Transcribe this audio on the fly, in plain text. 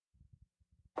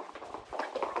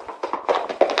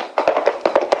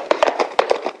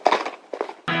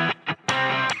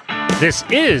This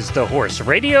is the Horse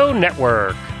Radio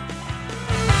Network.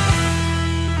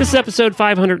 This is episode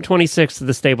 526 of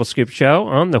the Stable Scoop Show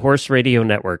on the Horse Radio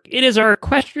Network. It is our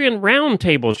Equestrian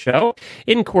Roundtable show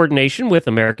in coordination with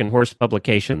American Horse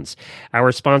Publications.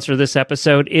 Our sponsor this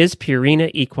episode is Purina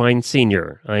Equine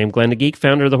Senior. I am Glenn the Geek,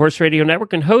 founder of the Horse Radio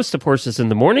Network and host of Horses in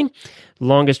the Morning,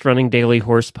 longest-running daily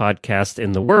horse podcast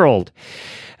in the world.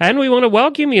 And we want to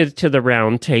welcome you to the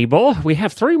Roundtable. We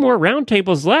have 3 more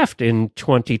Roundtables left in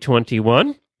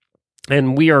 2021.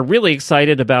 And we are really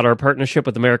excited about our partnership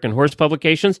with American Horse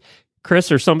Publications.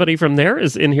 Chris or somebody from there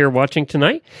is in here watching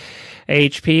tonight.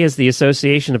 AHP is the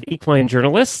Association of Equine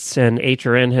Journalists, and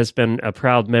HRN has been a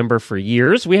proud member for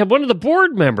years. We have one of the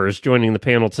board members joining the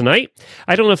panel tonight.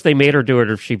 I don't know if they made her do it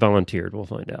or if she volunteered. We'll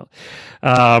find out.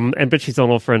 But she's an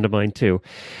old friend of mine, too.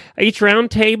 Each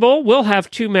roundtable will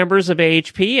have 2 members of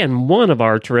AHP and one of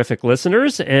our terrific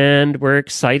listeners, and we're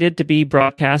excited to be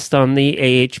broadcast on the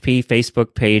AHP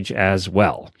Facebook page as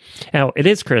well. Now, it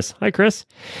is Chris. Hi, Chris.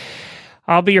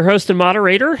 I'll be your host and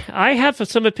moderator. I have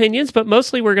some opinions, but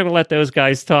mostly we're going to let those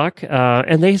guys talk.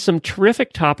 And they have some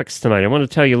terrific topics tonight. I want to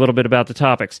tell you a little bit about the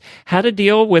topics. How to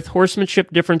deal with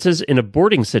horsemanship differences in a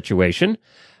boarding situation.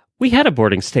 We had a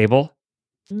boarding stable.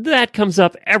 That comes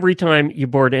up every time you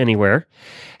board anywhere.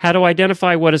 How to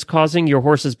identify what is causing your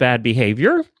horse's bad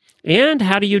behavior. And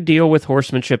how do you deal with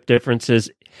horsemanship differences?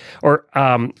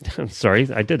 Sorry,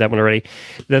 I did that one already.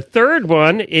 The third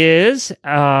one is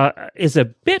a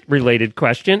bit-related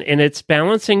question, and it's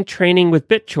balancing training with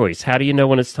bit choice. How do you know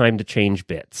when it's time to change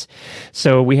bits?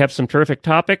 So we have some terrific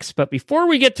topics, but before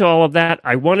we get to all of that,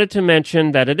 I wanted to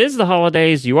mention that it is the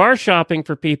holidays. You are shopping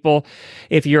for people.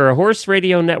 If you're a Horse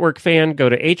Radio Network fan, go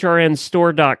to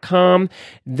hrnstore.com.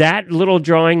 That little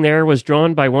drawing there was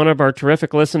drawn by one of our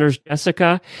terrific listeners,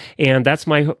 Jessica, and that's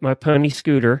my pony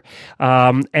Scooter.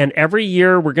 And every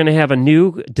year we're going to have a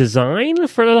new design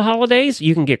for the holidays.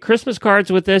 You can get Christmas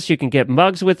cards with this. You can get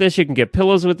mugs with this. You can get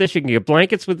pillows with this. You can get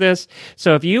blankets with this.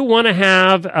 So if you want to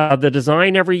have the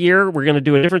design every year, we're going to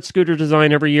do a different Scooter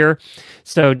design every year.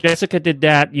 So Jessica did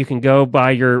that. You can go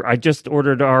buy I just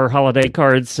ordered our holiday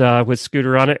cards with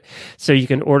Scooter on it. So you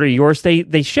can order yours.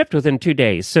 They shipped within 2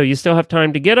 days. So you still have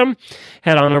time to get them.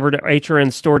 Head on over to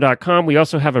hrnstore.com. We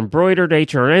also have embroidered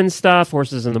HRN stuff,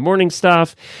 Horses in the Morning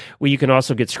stuff. You can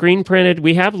also get screen printed.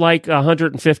 We have like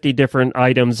 150 different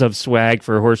items of swag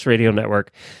for Horse Radio Network.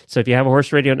 So if you have a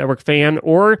Horse Radio Network fan,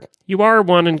 or you are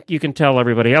one and you can tell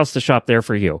everybody else to shop there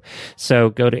for you.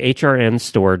 So go to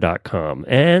hrnstore.com,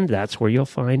 and that's where you'll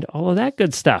find all of that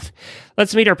good stuff.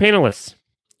 Let's meet our panelists.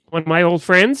 One of my old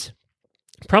friends.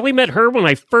 Probably met her when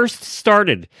I first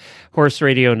started Horse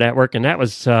Radio Network, and that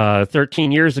was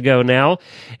 13 years ago now,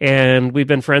 and we've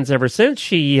been friends ever since.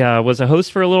 She was a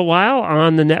host for a little while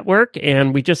on the network,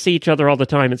 and we just see each other all the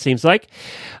time, it seems like.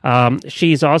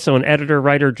 She's also an editor,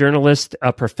 writer, journalist,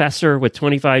 a professor with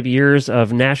 25 years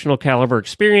of national caliber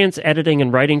experience, editing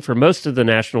and writing for most of the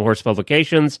national horse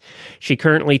publications. She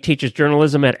currently teaches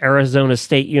journalism at Arizona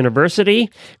State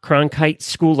University, Cronkite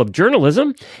School of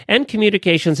Journalism, and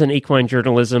communications and equine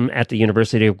journalism at the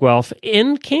University of Guelph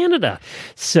in Canada.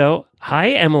 So, hi,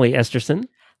 Emily Esterson.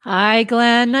 Hi,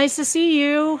 Glenn. Nice to see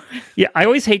you. Yeah, I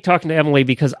always hate talking to Emily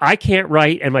because I can't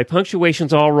write and my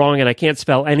punctuation's all wrong and I can't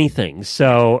spell anything.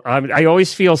 So I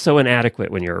always feel so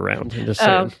inadequate when you're around. I'm just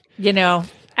saying.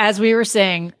 As we were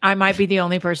saying, I might be the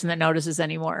only person that notices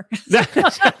anymore.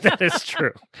 That is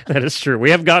true. That is true. We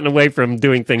have gotten away from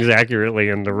doing things accurately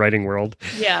in the writing world.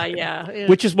 Yeah.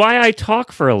 Which is why I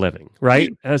talk for a living,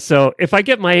 right? So if I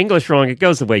get my English wrong, it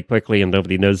goes away quickly and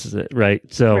nobody notices it, right?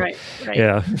 So, right.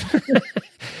 Yeah.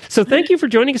 So thank you for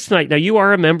joining us tonight. Now, you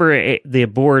are a member of the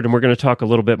board, and we're going to talk a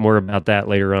little bit more about that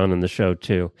later on in the show,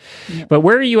 too. Yeah. But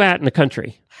where are you at in the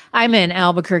country? I'm in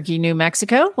Albuquerque, New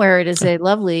Mexico, where it is a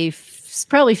lovely,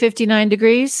 probably 59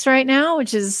 degrees right now,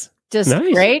 which is just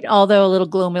nice. Great, although a little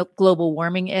global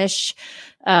warming-ish.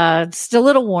 It's a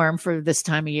little warm for this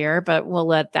time of year, but we'll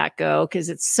let that go because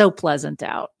it's so pleasant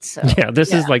out. So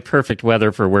this is like perfect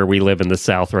weather for where we live in the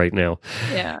South right now.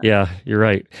 Yeah, you're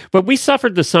right. But we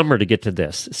suffered the summer to get to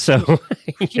this, so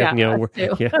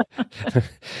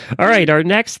All right, our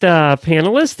next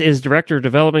panelist is Director of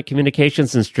Development,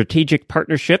 Communications, and Strategic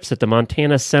Partnerships at the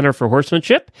Montana Center for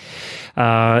Horsemanship.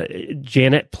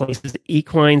 Janet places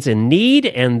equines in need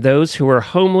and those who are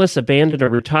homeless, abandoned, or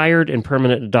retired in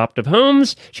permanent adoptive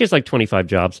homes. She has like 25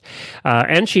 jobs.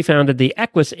 And she founded the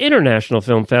Equus International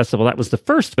Film Festival. That was the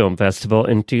first film festival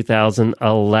in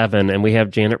 2011. And we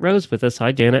have Janet Rose with us.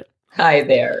 Hi, Janet. Hi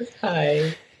there.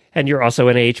 Hi. And you're also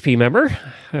an AHP member.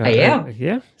 I am.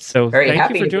 Yeah. So Very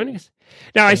thank you for joining us.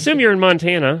 Now, I assume you're in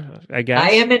Montana, I guess.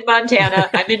 I am in Montana.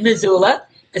 I'm in Missoula.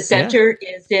 The center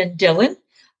is in Dillon,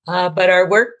 but our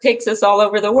work takes us all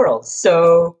over the world.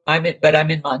 So I'm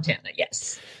in Montana.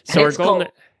 Yes. So we're going.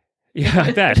 Yeah,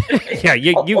 I bet.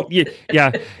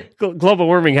 Yeah, global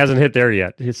warming hasn't hit there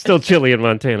yet. It's still chilly in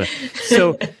Montana.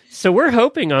 So we're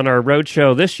hoping on our road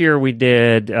show this year. We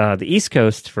did the East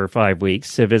Coast for 5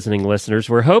 weeks, visiting listeners.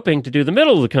 We're hoping to do the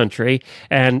middle of the country,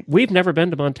 and we've never been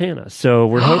to Montana. So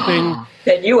we're hoping.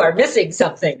 Then you are missing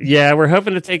something. Yeah, we're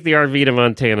hoping to take the RV to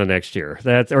Montana next year.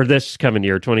 Or this coming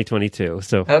year, 2022.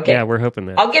 So yeah, we're hoping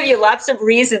that. I'll give you lots of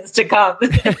reasons to come.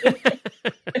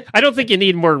 I don't think you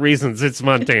need more reasons. It's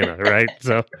Montana, right?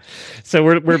 So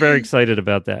we're very excited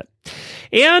about that.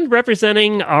 And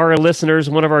representing our listeners,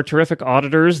 one of our terrific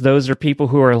auditors, those are people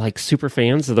who are like super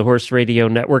fans of the Horse Radio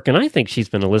Network, and I think she's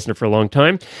been a listener for a long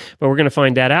time, but we're going to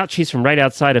find that out. She's from right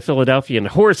outside of Philadelphia in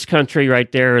horse country,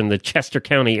 right there in the Chester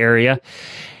County area.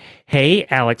 Hey,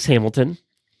 Alex Hamilton.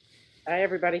 Hi,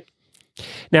 everybody.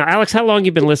 Now, Alex, how long have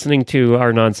you been listening to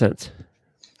our nonsense?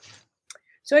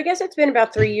 So I guess it's been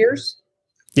about 3 years.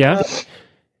 Yeah.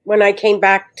 When I came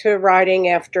back to riding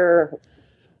after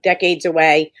decades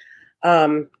away,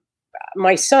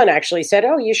 my son actually said,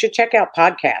 "Oh, you should check out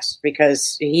podcasts,"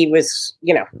 because he was,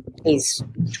 he's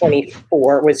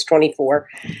 24,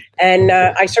 and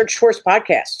I searched horse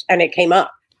podcasts and it came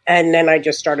up, and then I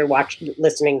just started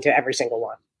listening to every single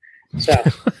one. So,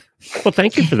 well,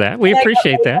 thank you for that. We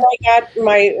appreciate that. I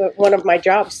got one of my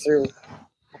jobs through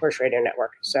Horse Radio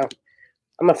Network, so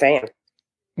I'm a fan.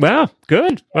 Wow,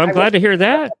 good. Well, I'm glad to hear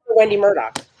that. Wendy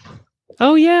Murdoch.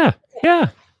 Oh yeah.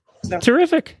 So,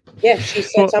 terrific. Yeah, she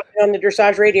said something on the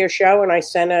Dressage Radio show, and I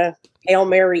sent a Hail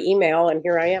Mary email, and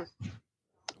here I am.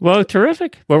 Well,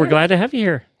 terrific. Well, we're glad to have you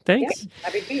here. Thanks. Yeah,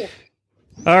 happy to be here.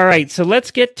 All right, so let's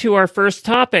get to our first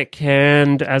topic.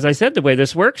 And as I said, the way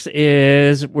this works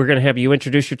is we're going to have you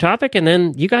introduce your topic, and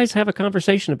then you guys have a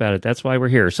conversation about it. That's why we're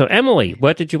here. So, Emily,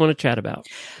 what did you want to chat about?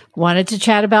 Wanted to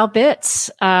chat about bits.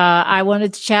 I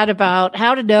wanted to chat about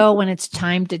how to know when it's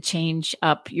time to change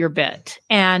up your bit.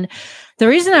 And the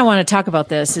reason I want to talk about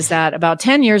this is that about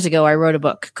 10 years ago, I wrote a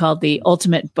book called The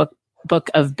Ultimate Book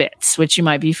of Bits, which you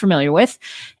might be familiar with.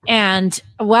 And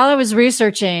while I was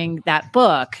researching that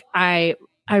book, I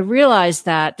realized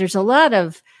that there's a lot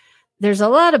of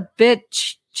bit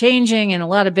changing and a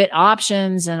lot of bit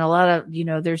options and a lot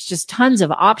of, there's just tons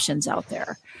of options out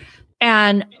there.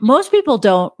 And most people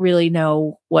don't really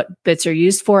know what bits are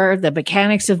used for, the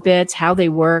mechanics of bits, how they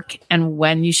work, and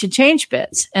when you should change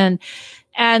bits. And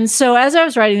so as I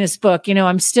was writing this book,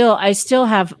 I still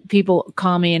have people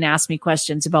call me and ask me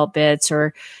questions about bits,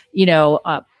 or,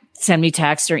 send me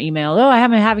text or email. Oh,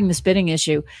 I'm having this bitting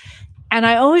issue. And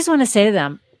I always want to say to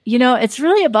them, it's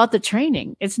really about the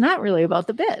training. It's not really about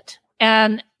the bit.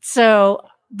 And so,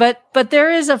 but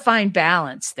there is a fine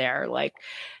balance there. Like,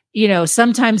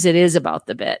 sometimes it is about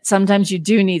the bit. Sometimes you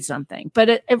do need something, but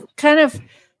it kind of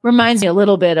reminds me a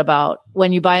little bit about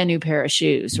when you buy a new pair of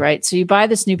shoes, right? So you buy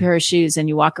this new pair of shoes and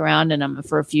you walk around in them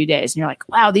for a few days and you're like,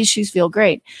 wow, these shoes feel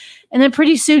great. And then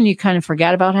pretty soon you kind of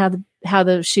forget about how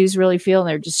the shoes really feel. And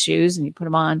they're just shoes and you put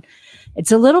them on.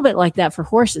 It's a little bit like that for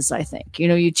horses, I think.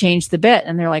 You change the bit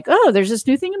and they're like, oh, there's this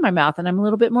new thing in my mouth and I'm a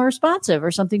little bit more responsive,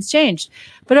 or something's changed.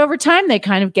 But over time, they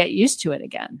kind of get used to it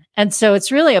again. And so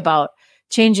it's really about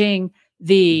changing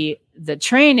the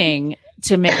training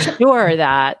to make sure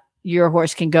that your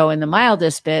horse can go in the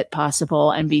mildest bit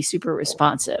possible and be super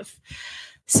responsive.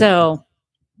 So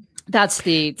that's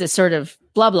the sort of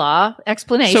blah, blah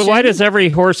explanation. So why does every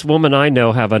horsewoman I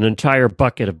know have an entire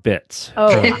bucket of bits? Oh,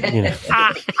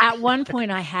 at one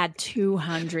point I had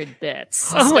 200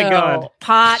 bits. Oh my God.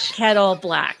 Pot, kettle,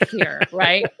 black here,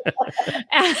 right?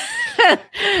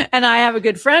 And I have a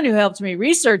good friend who helped me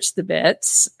research the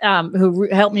bits, who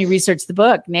helped me research the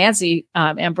book. Nancy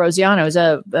Ambrosiano is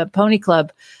a pony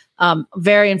club,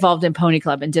 very involved in pony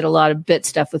club, and did a lot of bit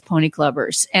stuff with pony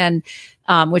clubbers. And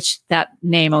which that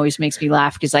name always makes me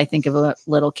laugh because I think of a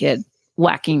little kid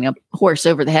whacking a horse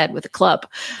over the head with a club.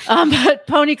 But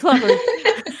pony clubbers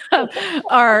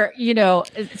are,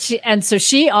 so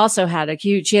she also had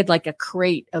she had like a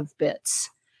crate of bits.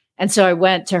 And so I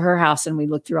went to her house and we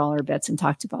looked through all her bits and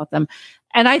talked about them.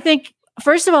 And I think,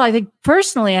 first of all, I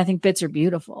think bits are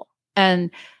beautiful.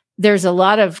 And there's a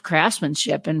lot of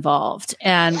craftsmanship involved.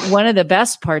 And one of the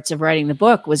best parts of writing the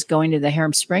book was going to the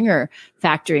Herm Springer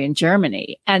factory in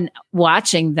Germany and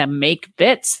watching them make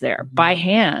bits there by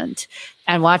hand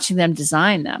and watching them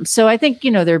design them. So I think,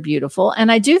 they're beautiful.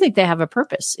 And I do think they have a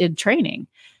purpose in training.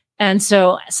 And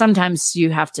so sometimes you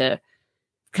have to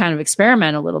kind of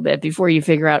experiment a little bit before you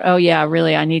figure out, oh yeah,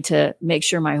 really, I need to make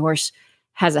sure my horse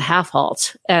has a half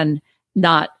halt and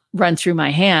not run through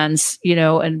my hands,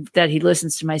 and that he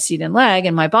listens to my seat and leg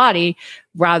and my body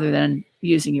rather than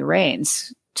using your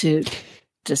reins to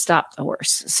stop the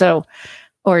horse. So,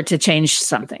 or to change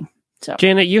something. So,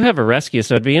 Janet, you have a rescue,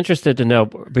 so I'd be interested to know,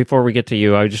 before we get to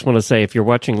you, I just want to say, if you're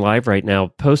watching live right now,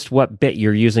 post what bit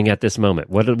you're using at this moment.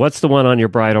 What's the one on your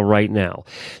bridle right now?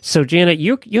 So, Janet,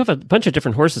 you have a bunch of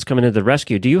different horses coming into the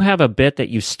rescue. Do you have a bit that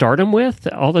you start them with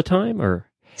all the time, or?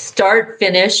 Start,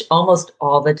 finish, almost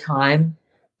all the time.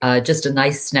 Just a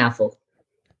nice snaffle.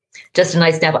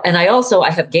 And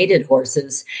I have gaited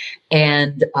horses.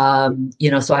 And,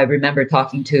 so I remember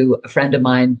talking to a friend of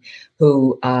mine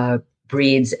who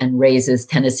breeds and raises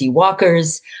Tennessee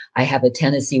Walkers. I have a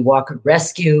Tennessee Walker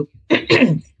rescue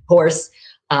horse.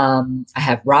 I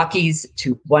have Rockies,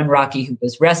 one Rocky who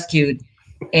was rescued.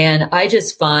 And I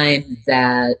just find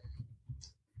that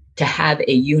to have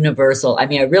a universal, I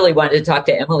really wanted to talk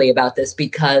to Emily about this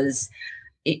because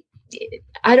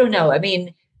I don't know.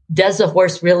 Does a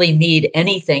horse really need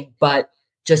anything but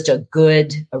just a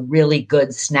really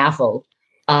good snaffle?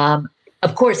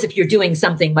 Of course, if you're doing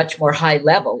something much more high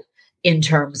level in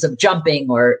terms of jumping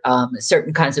or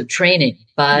certain kinds of training,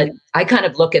 but I kind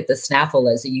of look at the snaffle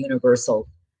as a universal.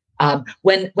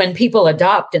 When people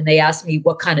adopt and they ask me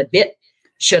what kind of bit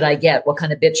should I get, what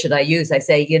kind of bit should I use, I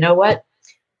say, you know what?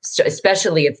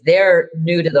 Especially if they're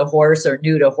new to the horse or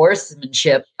new to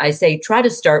horsemanship, I say, try to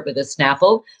start with a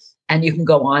snaffle and you can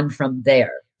go on from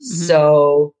there. Mm-hmm.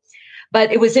 So,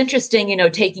 but it was interesting,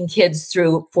 taking kids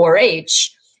through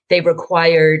 4-H, they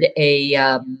required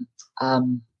a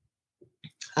Tom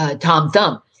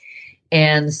Thumb.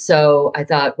 And so I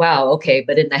thought, wow, okay,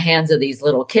 but in the hands of these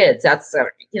little kids, that's,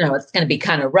 it's going to be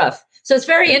kind of rough. So it's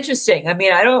very interesting.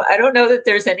 I don't know that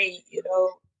there's any,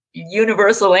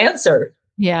 universal answer.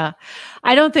 Yeah,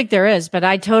 I don't think there is, but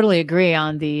I totally agree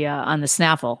on the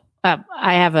snaffle.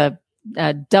 I have a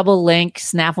double link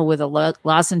snaffle with a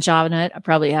lozenge on it. I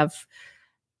probably have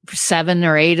 7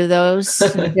 or 8 of those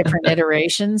different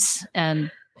iterations,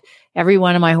 and every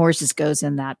one of my horses goes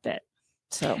in that bit.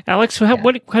 So, Alex,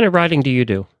 what kind of riding do you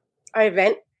do? I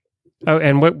event. Oh,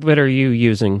 and what bit are you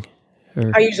using?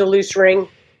 I use a loose ring.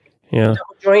 Yeah.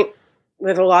 Double joint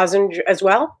with a lozenge as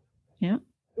well. Yeah.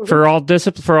 Mm-hmm. For all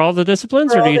the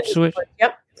disciplines, or do you switch?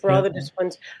 Yep, for all the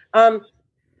disciplines.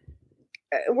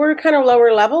 We're kind of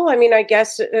lower level. I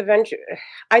guess eventually,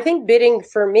 I think bidding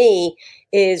for me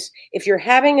is if you're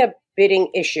having a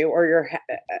bidding issue or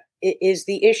is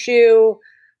the issue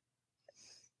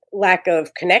lack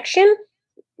of connection,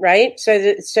 right?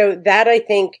 So that I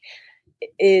think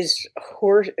is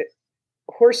horse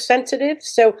sensitive.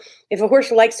 So if a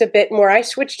horse likes a bit more, I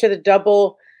switch to the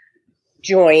double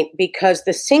joint because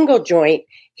the single joint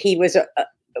he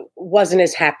wasn't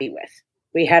as happy with.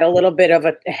 We had a little bit of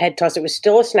a head toss. It was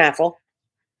still a snaffle,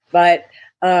 but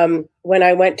when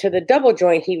I went to the double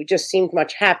joint, he just seemed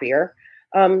much happier.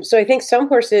 So I think some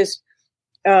horses,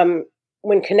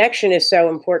 when connection is so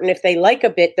important, if they like a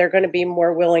bit, they're going to be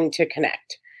more willing to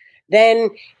connect. Then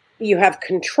you have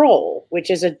control,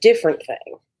 which is a different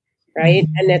thing, right?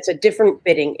 Mm-hmm. And it's a different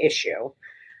bidding issue.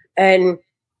 And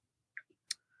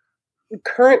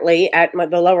currently at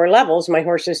the lower levels, my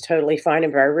horse is totally fine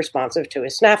and very responsive to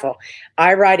his snaffle.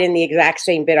 I ride in the exact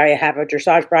same bit. I have a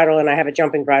dressage bridle and I have a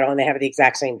jumping bridle, and they have the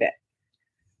exact same bit.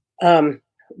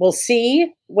 We'll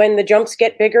see when the jumps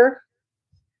get bigger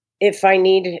if I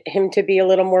need him to be a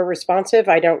little more responsive.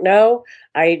 I don't know.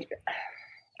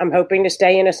 I'm hoping to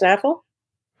stay in a snaffle,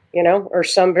 or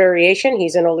some variation.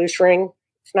 He's in a loose ring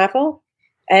snaffle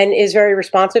and is very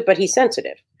responsive, but he's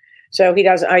sensitive. So he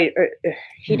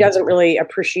doesn't really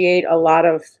appreciate a lot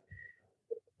of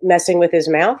messing with his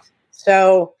mouth.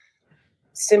 So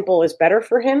simple is better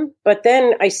for him. But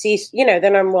then I see,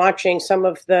 then I'm watching some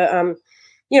of the,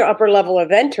 upper level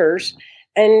eventers,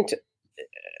 and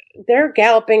they're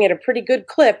galloping at a pretty good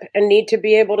clip and need to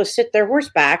be able to sit their horse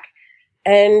back.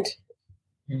 And,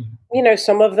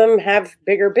 some of them have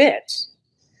bigger bits.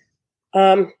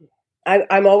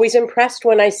 I'm always impressed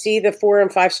when I see the 4-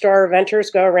 and 5-star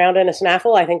eventers go around in a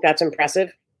snaffle. I think that's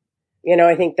impressive.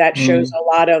 I think that shows a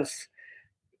lot of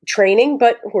training,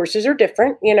 but horses are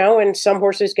different, and some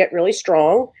horses get really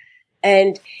strong.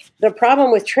 And the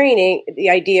problem with training, the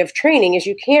idea of training, is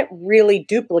you can't really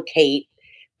duplicate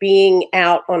being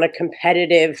out on a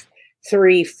competitive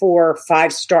 3, 4,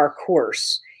 5-star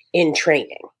course in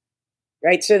training,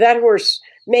 right? So that horse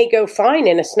may go fine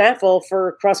in a snaffle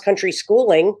for cross-country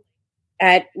schooling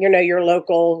at, your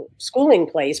local schooling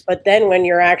place. But then when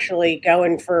you're actually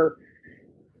going for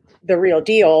the real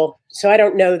deal, so I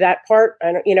don't know that part.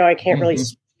 I can't really,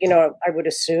 I would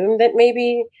assume that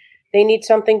maybe they need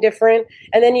something different.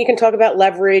 And then you can talk about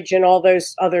leverage and all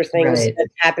those other things that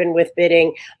happen with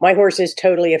bitting. My horse is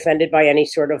totally offended by any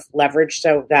sort of leverage,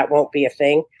 so that won't be a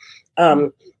thing.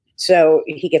 So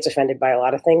he gets offended by a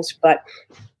lot of things, but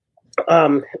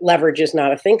leverage is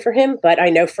not a thing for him. But I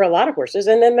know for a lot of horses,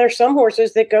 and then there's some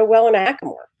horses that go well in a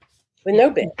hackamore with no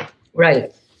bit.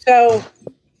 Right. So,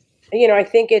 I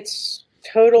think it's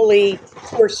totally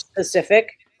horse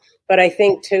specific, but I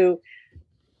think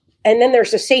and then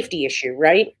there's a safety issue,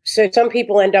 right? So some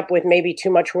people end up with maybe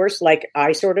too much horse, like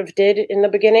I sort of did in the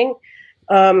beginning.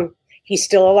 He's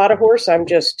still a lot of horse. I'm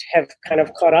just have kind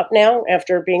of caught up now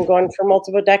after being gone for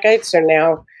multiple decades. So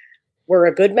now we're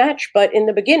a good match. But in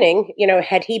the beginning,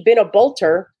 had he been a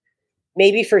bolter,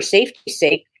 maybe for safety's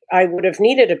sake, I would have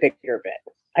needed a bigger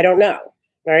bit. I don't know.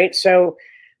 Right. So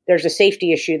there's a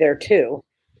safety issue there too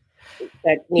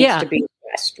that needs to be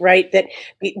addressed, right? That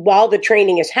while the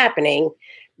training is happening,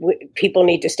 people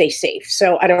need to stay safe.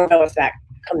 So I don't know if that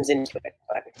comes into it.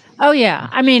 But. Oh, yeah.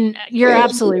 I mean, you're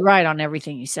absolutely right on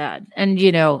everything you said. And,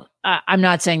 I'm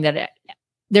not saying that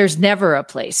there's never a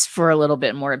place for a little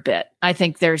bit more bit. I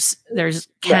think there's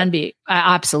can be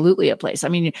absolutely a place. I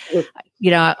mean,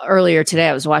 earlier today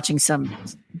I was watching some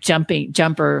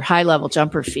high level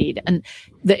jumper feed, and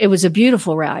it was a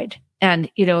beautiful ride. And,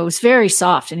 it was very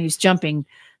soft, and he was jumping,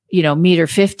 meter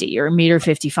 50 or meter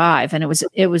 55. And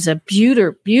it was a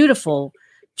beautiful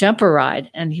jumper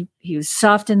ride. And he was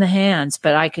soft in the hands,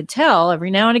 but I could tell every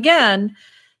now and again,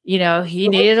 he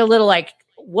needed a little like,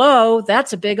 whoa,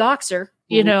 that's a big oxer,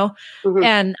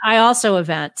 and I also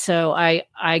event. So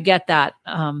I get that.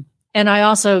 And I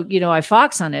also, I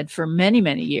fox hunted for many,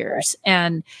 many years,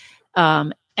 and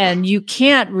you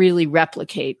can't really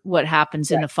replicate what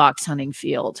happens in a fox hunting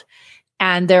field.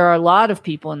 And there are a lot of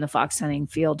people in the fox hunting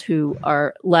field who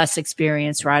are less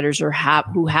experienced riders or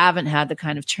who haven't had the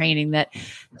kind of training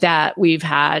that we've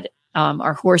had.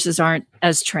 Our horses aren't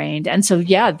as trained. And so,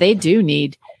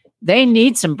 they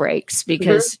need some breaks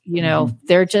because,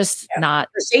 they're just not.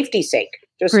 For safety's sake.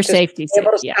 Just for safety's sake.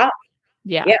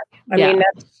 Yeah. I mean,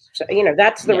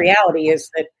 that's the reality is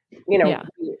that,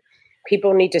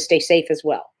 people need to stay safe as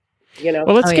well.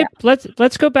 Well,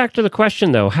 let's go back to the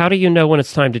question though. How do you know when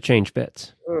it's time to change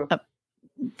bits?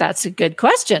 That's a good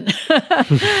question.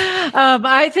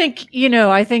 I think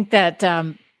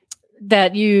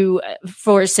that you,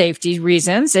 for safety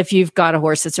reasons, if you've got a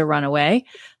horse that's a runaway,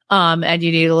 and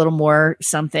you need a little more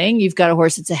something, you've got a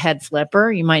horse that's a head flipper,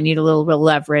 you might need a little bit of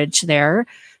leverage there.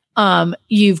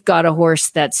 You've got a horse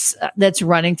that's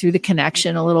running through the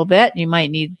connection a little bit, you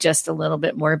might need just a little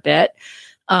bit more bit.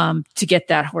 To get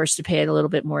that horse to pay it a little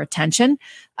bit more attention.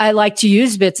 I like to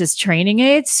use bits as training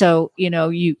aids. So,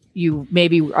 you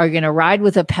maybe are going to ride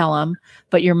with a Pelham,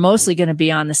 but you're mostly going to be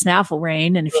on the snaffle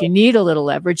rein. And if you need a little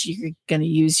leverage, you're going to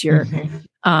use your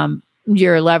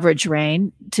leverage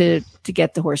rein to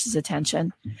get the horse's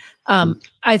attention.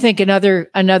 I think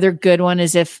another good one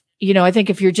is if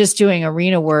you're just doing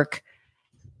arena work,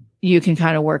 you can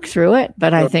kind of work through it.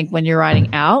 But I think when you're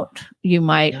riding out, you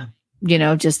might,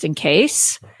 just in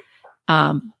case,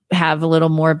 have a little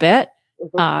more bit.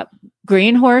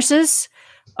 Green horses,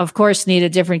 of course, need a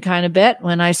different kind of bit.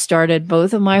 When I started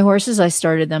both of my horses, I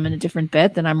started them in a different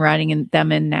bit than I'm riding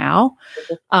them in now.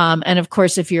 And of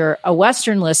course, if you're a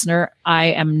Western listener, I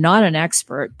am not an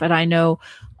expert, but I know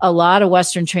a lot of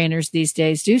Western trainers these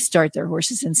days do start their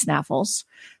horses in snaffles.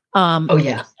 And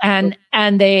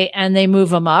they move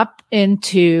them up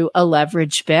into a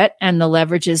leverage bit, and the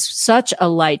leverage is such a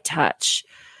light touch.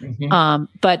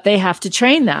 But they have to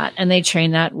train that, and they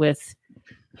train that with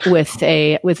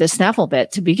a snaffle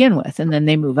bit to begin with, and then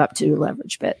they move up to a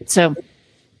leverage bit. So,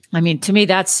 I mean, to me,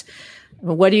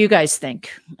 what do you guys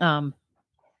think?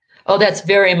 That's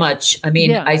very much,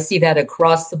 I see that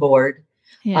across the board.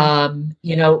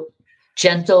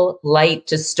 Gentle, light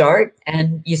to start,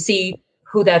 and you see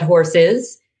who that horse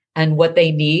is and what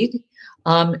they need.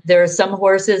 There are some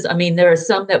horses, there are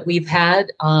some that we've had,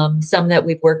 some that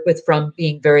we've worked with from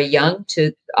being very young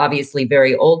to obviously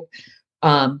very old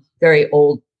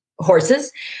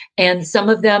horses. And some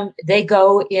of them, they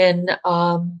go in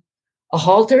a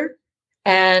halter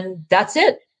and that's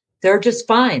it. They're just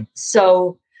fine.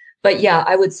 So, but yeah,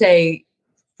 I would say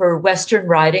for Western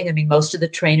riding, most of the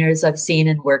trainers I've seen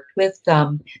and worked with,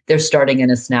 they're starting in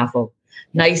a snaffle.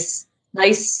 Nice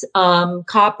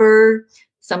copper,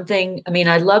 something.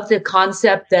 I love the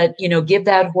concept that, give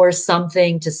that horse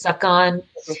something to suck on,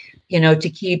 to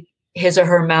keep his or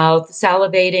her mouth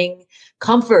salivating,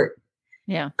 comfort.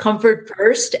 Yeah. Comfort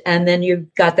first. And then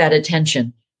you've got that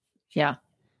attention. Yeah.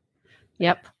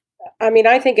 Yep.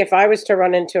 I think if I was to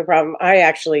run into a problem,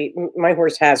 my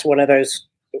horse has one of those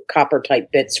copper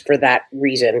type bits for that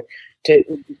reason,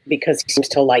 because he seems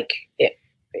to like it,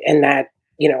 and that,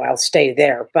 I'll stay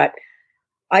there. But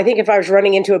I think if I was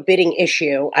running into a bitting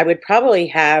issue, I would probably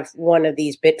have one of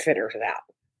these bit fitters out.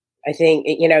 I think,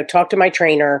 talk to my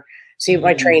trainer, see what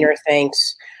my trainer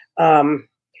thinks, and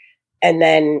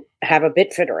then have a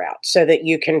bit fitter out so that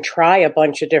you can try a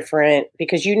bunch of different,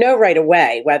 because right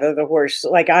away whether the horse,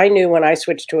 like I knew when I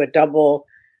switched to a double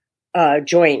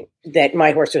joint that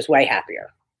my horse was way happier.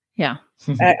 Yeah.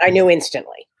 I knew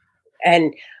instantly.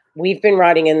 And we've been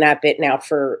riding in that bit now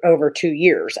for over 2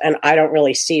 years, and I don't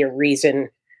really see a reason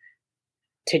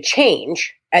to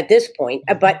change at this point,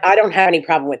 but I don't have any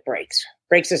problem with brakes.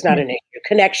 Brakes is not an issue.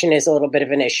 Connection is a little bit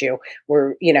of an issue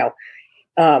where,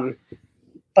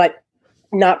 but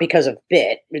not because of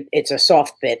bit. It's a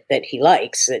soft bit that he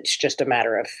likes. It's just a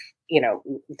matter of,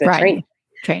 the training.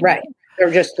 Right. Or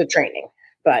just the training.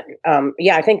 But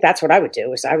I think that's what I would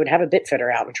do is I would have a bit fitter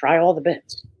out and try all the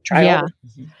bits.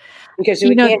 Because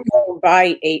we can't go and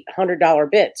buy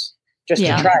 $800 bits just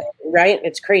to try it, right?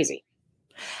 It's crazy.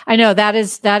 I know that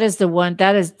is the one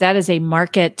that is a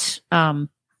market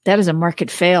that is a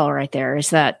market fail right there. Is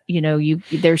that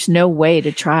there's no way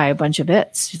to try a bunch of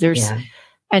bits.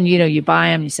 And you buy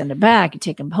them, you send them back, you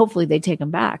take them. Hopefully they take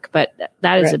them back, but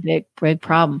that is a big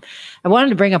problem. I wanted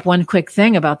to bring up one quick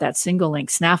thing about that single link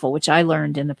snaffle, which I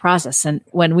learned in the process. And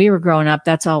when we were growing up,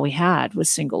 that's all we had was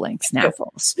single link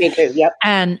snaffles. Me too. Yep.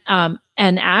 And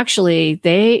actually,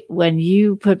 when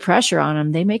you put pressure on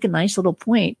them, they make a nice little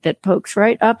point that pokes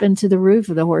right up into the roof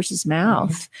of the horse's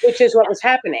mouth, which is what was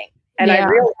happening. And I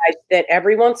realized that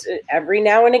every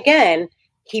now and again,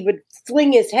 he would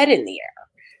fling his head in the air.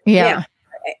 Yeah.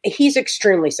 He's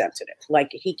extremely sensitive. Like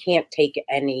he can't take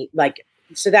any,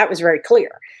 so that was very clear.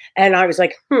 And I was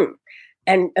like,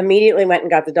 and immediately went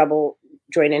and got the double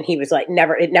joint. And he was like,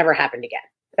 it never happened again.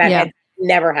 That had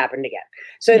never happened again.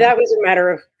 So that was a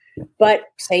matter of, but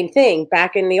same thing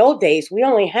back in the old days, we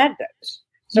only had those.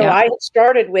 So I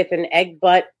started with an egg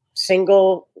butt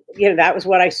single, that was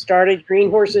what I started green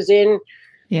horses in,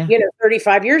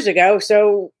 35 years ago.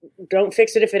 So don't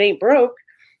fix it if it ain't broke.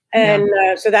 And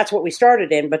so that's what we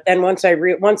started in. But then once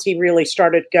he really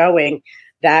started going,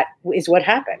 that is what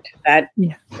happened. That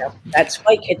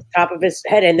spike hit the top of his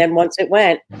head, and then once it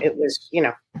went, it was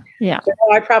So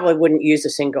I probably wouldn't use a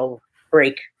single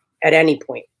brake at any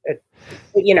point.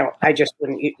 I just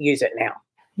wouldn't use it now.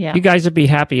 Yeah. You guys would be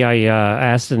happy. I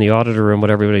asked in the auditor room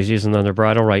what everybody's using on their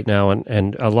bridle right now,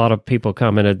 and a lot of people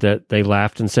commented that they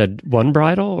laughed and said, one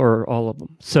bridle or all of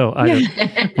them? So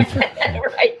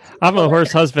Right. I'm a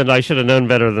horse husband. I should have known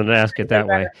better than to ask it that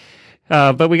way.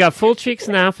 But we got full cheek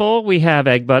snaffle. We have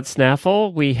egg butt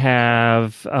snaffle. We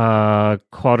have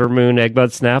quarter moon egg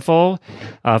butt snaffle,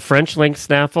 French link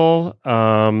snaffle,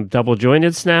 double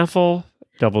jointed snaffle,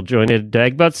 double jointed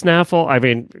egg butt snaffle.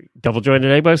 Double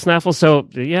jointed egg butt snaffle. So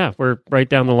we're right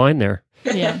down the line there.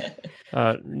 Yeah.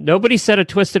 Nobody said a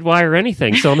twisted wire or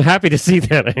anything, so I'm happy to see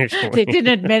that. Actually, they didn't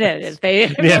admit it. They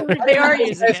are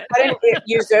using it. I didn't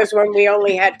use those when we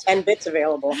only had 10 bits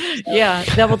available. So. Yeah,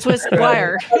 double twisted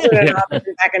wire. Wasn't an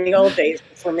option back in the old days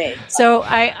for me. So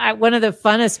I one of the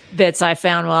funnest bits I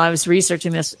found while I was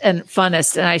researching this, and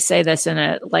I say this in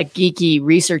a geeky,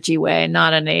 researchy way,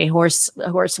 not in a horse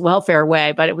welfare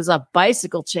way, but it was a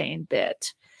bicycle chain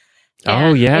bit.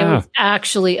 And it was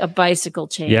actually a bicycle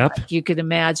chain. Yep. Like you could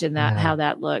imagine that how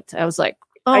that looked. I was like,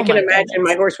 I can imagine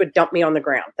my horse would dump me on the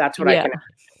ground. That's what I can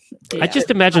imagine. I just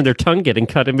imagine their tongue getting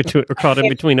cut in between, or caught in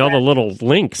between all the little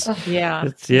links. Yeah.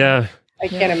 I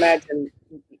can't imagine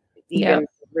even the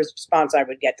response I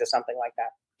would get to something like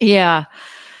that. Yeah.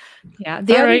 Yeah.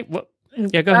 All right. Well,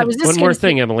 go ahead. One more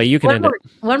thing, Emily. You can end it.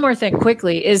 One more thing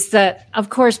quickly is that, of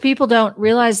course, people don't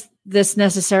realize this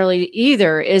necessarily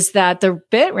either, is that the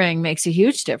bit ring makes a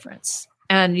huge difference.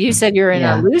 And you said you're in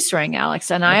a loose ring, Alex,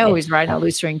 and I always ride in a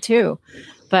loose ring too.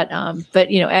 But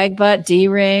egg butt, D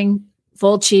ring,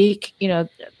 full cheek,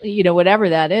 whatever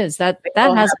that is, that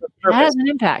has an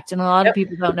impact, and a lot of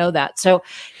people don't know that. So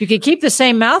you could keep the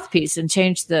same mouthpiece and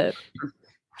change the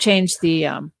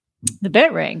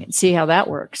bit ring and see how that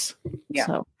works. Yeah.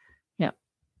 So,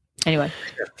 anyway.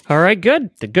 All right,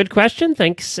 good. Good question.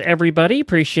 Thanks, everybody.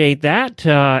 Appreciate that.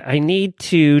 I need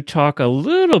to talk a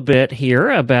little bit here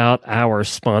about our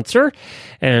sponsor,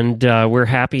 and we're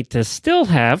happy to still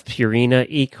have Purina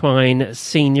Equine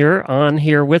Senior on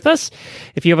here with us.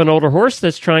 If you have an older horse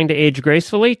that's trying to age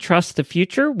gracefully, trust the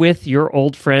future with your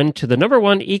old friend to the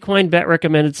 #1 equine vet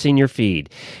recommended senior feed.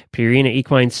 Purina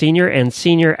Equine Senior and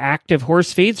Senior Active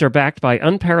Horse Feeds are backed by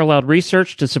unparalleled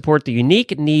research to support the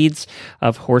unique needs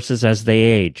of horses horses as they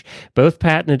age. Both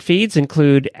patented feeds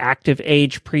include active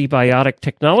age prebiotic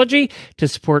technology to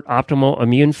support optimal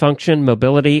immune function,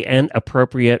 mobility, and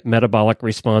appropriate metabolic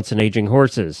response in aging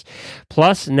horses.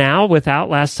 Plus, now with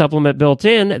Outlast supplement built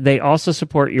in, they also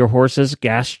support your horse's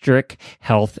gastric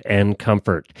health and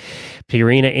comfort.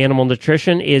 Purina Animal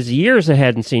Nutrition is years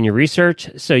ahead in senior research,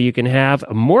 so you can have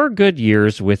more good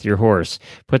years with your horse.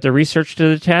 Put the research to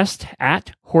the test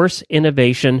at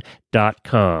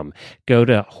horseinnovation.com. Go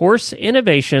to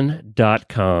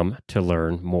horseinnovation.com to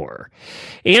learn more.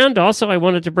 And also, I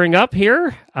wanted to bring up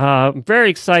here, I'm very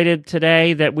excited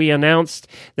today that we announced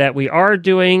that we are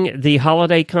doing the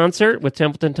holiday concert with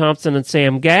Templeton Thompson and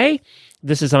Sam Gay.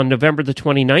 This is on November the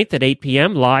 29th at 8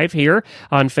 p.m. live here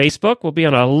on Facebook. We'll be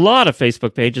on a lot of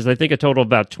Facebook pages, I think a total of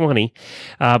about 20,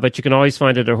 but you can always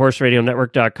find it at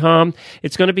horseradionetwork.com.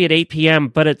 It's going to be at 8 p.m.,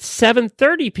 but at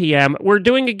 7:30 p.m., we're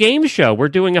doing a game show. We're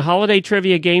doing a holiday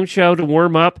trivia game show to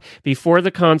warm up before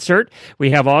the concert. We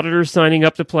have auditors signing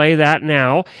up to play that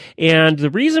now, and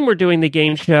the reason we're doing the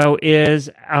game show is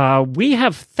we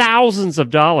have thousands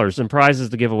of dollars in prizes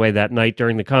to give away that night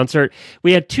during the concert.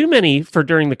 We had too many for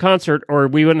during the concert, or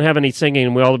we wouldn't have any singing,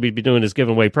 and all we'd be doing is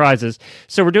giving away prizes.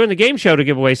 So we're doing the game show to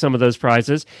give away some of those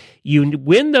prizes. You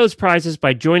win those prizes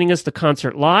by joining us the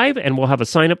concert live, and we'll have a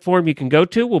sign-up form you can go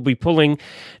to. We'll be pulling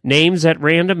names at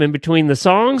random in between the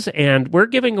songs, and we're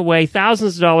giving away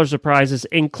thousands of dollars of prizes,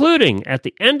 including, at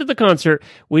the end of the concert,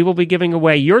 we will be giving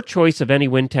away your choice of any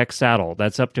Wintec saddle.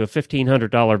 That's up to a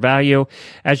 $1,500 value.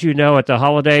 As you know, at the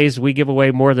holidays, we give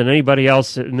away more than anybody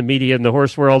else in the media in the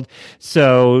horse world.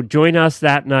 So join us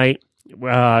that night.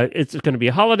 It's going to be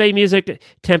holiday music.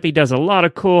 Tempe does a lot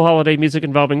of cool holiday music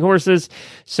involving horses,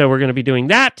 so we're going to be doing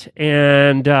that,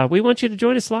 and we want you to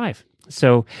join us live.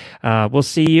 So we'll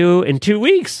see you in 2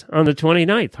 weeks on the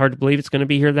 29th. Hard to believe it's going to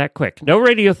be here that quick. No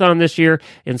radiothon this year.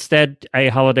 Instead, a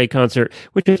holiday concert,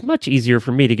 which is much easier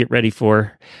for me to get ready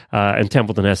for, and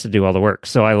Templeton has to do all the work,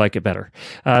 so I like it better.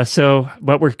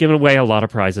 But we're giving away a lot of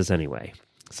prizes anyway.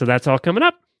 So that's all coming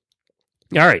up.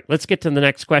 All right, let's get to the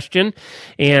next question.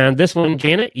 And this one,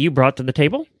 Janet, you brought to the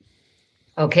table.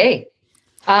 Okay.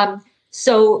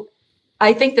 So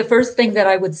I think the first thing that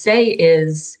I would say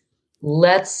is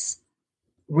let's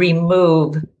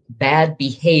remove bad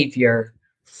behavior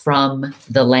from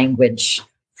the language,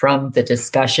 from the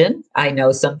discussion. I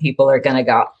know some people are going to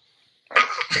go.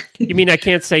 You mean I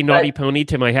can't say naughty pony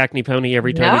to my hackney pony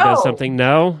every time he does something?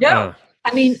 No.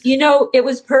 I mean, it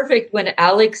was perfect when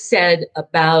Alex said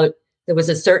about there was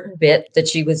a certain bit that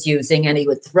she was using and he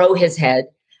would throw his head,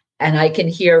 and I can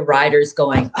hear riders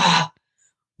going,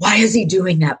 why is he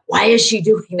doing that? Why is she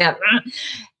doing that?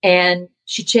 And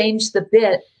she changed the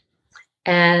bit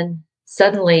and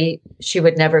suddenly she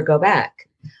would never go back.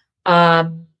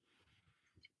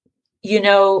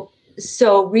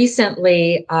 So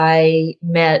recently I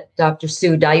met Dr.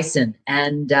 Sue Dyson,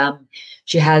 and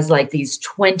she has like these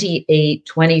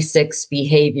 26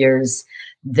 behaviors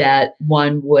that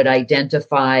one would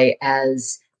identify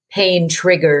as pain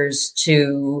triggers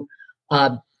to,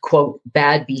 quote,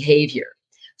 bad behavior.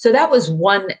 So that was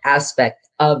one aspect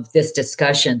of this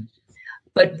discussion.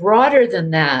 But broader than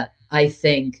that, I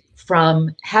think,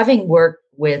 from having worked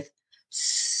with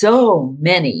so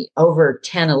many, over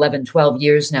 10, 11, 12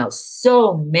 years now,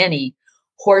 so many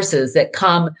horses that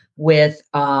come with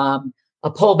a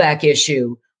pullback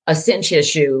issue, a cinch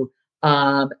issue,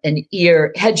 an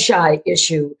ear, head shy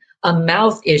issue, a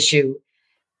mouth issue.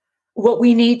 What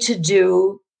we need to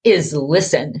do is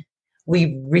listen.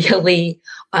 We really,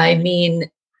 I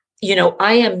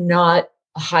am not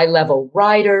a high level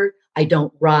rider. I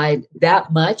don't ride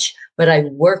that much, but I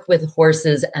work with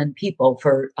horses and people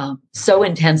for so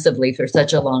intensively for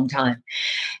such a long time.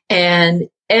 And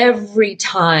every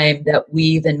time that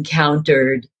we've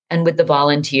encountered, and with the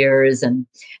volunteers and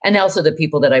also the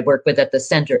people that I work with at the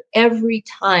center, every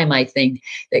time I think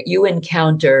that you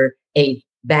encounter a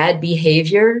bad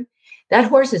behavior, that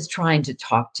horse is trying to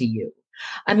talk to you.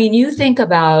 I mean, you think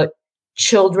about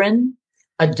children,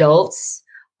 adults,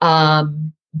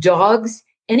 dogs,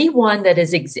 anyone that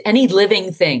is, any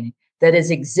living thing that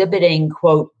is exhibiting,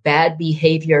 quote, bad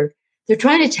behavior, they're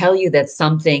trying to tell you that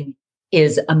something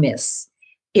is amiss.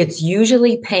 It's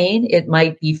usually pain. It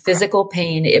might be physical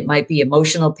pain. It might be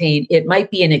emotional pain. It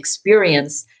might be an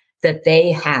experience that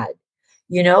they had,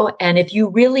 and if you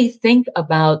really think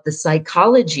about the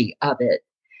psychology of it,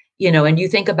 and you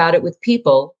think about it with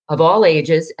people of all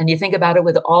ages, and you think about it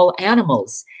with all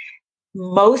animals,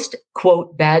 most,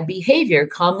 quote, bad behavior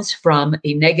comes from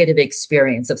a negative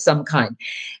experience of some kind.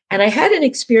 And I had an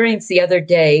experience the other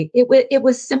day. It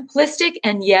was simplistic,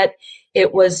 and yet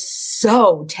It was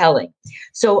so telling.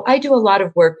 So I do a lot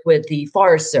of work with the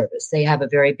Forest Service. They have a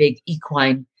very big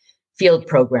equine field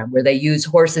program where they use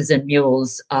horses and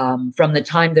mules from the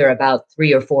time they're about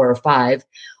 3 or 4 or 5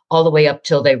 all the way up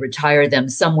till they retire them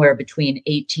somewhere between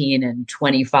 18 and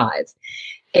 25.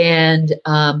 And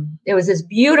there was this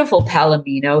beautiful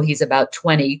Palomino. He's about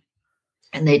 20,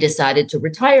 and they decided to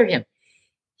retire him.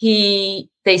 I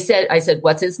said,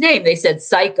 what's his name? They said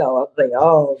Psycho. I'm like,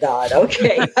 oh God,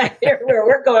 okay, I hear where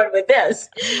we're going with this.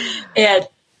 And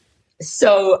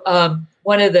so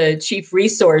one of the chief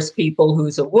resource people,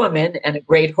 who's a woman and a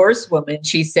great horsewoman,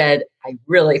 she said, I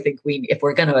really think if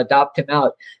we're going to adopt him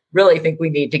out, really think we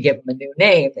need to give him a new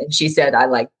name. And she said, I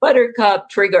like Buttercup,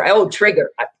 Trigger. Oh, Trigger.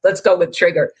 Let's go with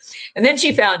Trigger. And then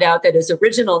she found out that his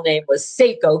original name was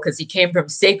Seiko because he came from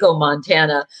Seiko,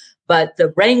 Montana. But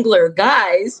the Wrangler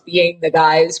guys, being the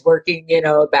guys working,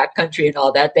 backcountry and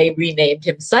all that, they renamed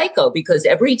him Psycho because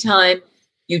every time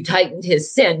you tightened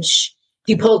his cinch,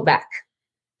 he pulled back.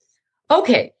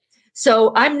 Okay,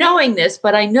 so I'm knowing this,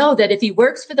 but I know that if he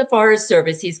works for the Forest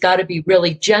Service, he's got to be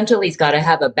really gentle. He's got to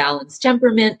have a balanced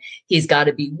temperament. He's got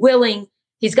to be willing.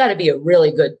 He's got to be a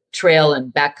really good trail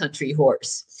and backcountry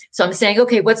horse. So I'm saying,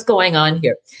 okay, what's going on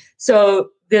here? So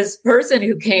this person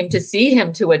who came to see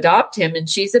him to adopt him, and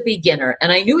she's a beginner,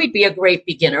 and I knew he'd be a great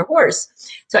beginner horse.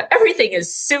 So everything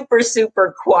is super,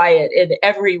 super quiet in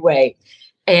every way.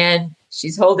 And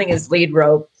she's holding his lead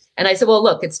rope. And I said, well,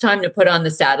 look, it's time to put on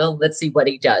the saddle. Let's see what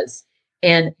he does.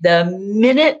 And the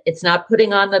minute it's not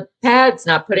putting on the pads,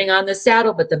 not putting on the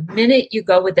saddle, but the minute you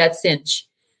go with that cinch,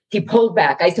 he pulled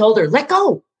back. I told her, let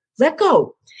go, let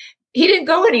go. He didn't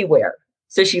go anywhere.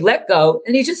 So she let go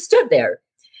and he just stood there.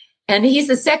 And he's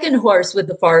the second horse with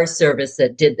the Forest Service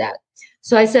that did that.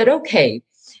 So I said, okay,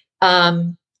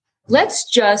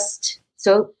 let's just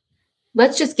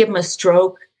give him a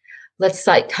stroke. Let's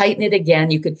tighten it again.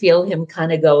 You could feel him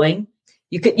kind of going.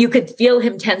 You could feel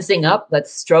him tensing up.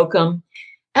 Let's stroke him.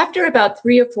 After about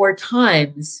 3 or 4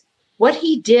 times, what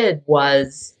he did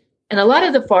was, and a lot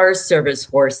of the Forest Service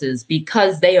horses,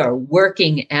 because they are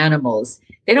working animals,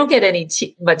 they don't get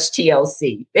much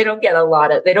TLC. They don't get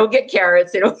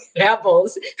carrots. They don't get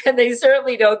apples. And they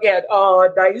certainly don't get, oh,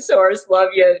 nice horse, love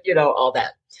you, all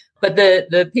that. But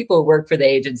the people who work for the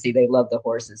agency, they love the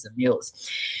horses and mules.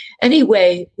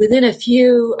 Anyway, within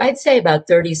I'd say about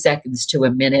 30 seconds to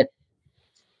a minute,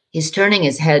 he's turning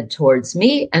his head towards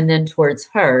me and then towards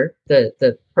her,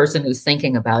 the person who's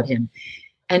thinking about him.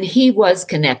 And he was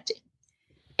connecting.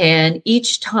 And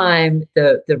each time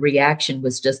the reaction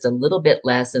was just a little bit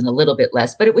less and a little bit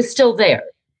less, but it was still there.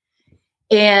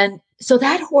 And so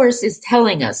that horse is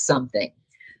telling us something.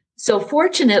 So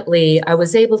fortunately, I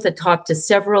was able to talk to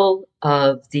several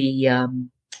of the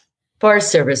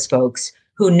Forest Service folks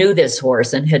who knew this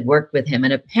horse and had worked with him.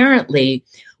 And apparently,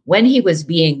 when he was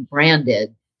being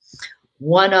branded,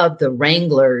 one of the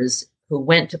wranglers who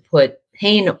went to put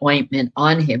pain ointment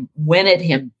on him went at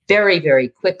him very, very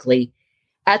quickly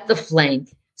at the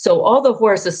flank. So all the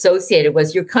horse associated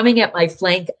was, you're coming at my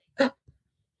flank.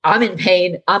 I'm in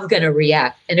pain. I'm going to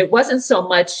react. And it wasn't so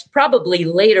much, probably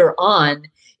later on,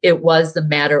 it was the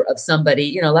matter of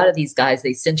somebody, a lot of these guys,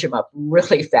 they cinch him up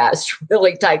really fast,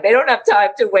 really tight. They don't have time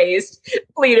to waste,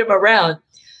 lead him around.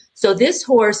 So this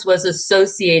horse was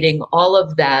associating all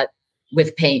of that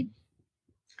with pain.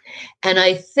 And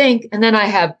I think, and then I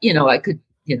have, I could,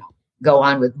 go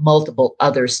on with multiple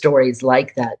other stories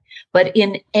like that. But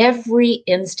in every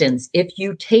instance, if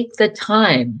you take the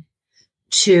time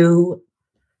to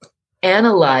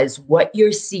analyze what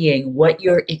you're seeing, what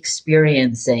you're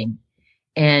experiencing,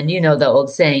 and the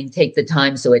old saying, take the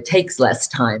time so it takes less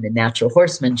time in natural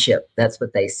horsemanship, that's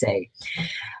what they say,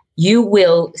 you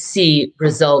will see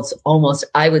results almost,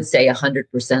 I would say,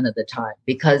 100% of the time.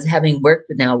 Because having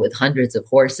worked now with hundreds of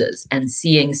horses and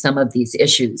seeing some of these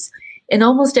issues, in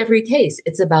almost every case,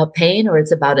 it's about pain or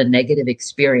it's about a negative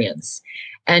experience.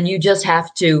 And you just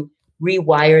have to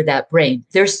rewire that brain.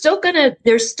 They're still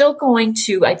going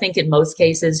to, I think in most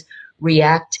cases,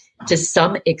 react to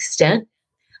some extent.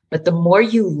 But the more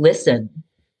you listen,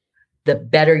 the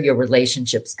better your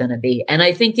relationship's going to be. And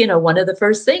I think, one of the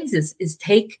first things is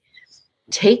take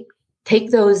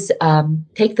those,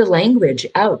 take the language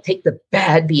out, take the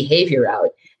bad behavior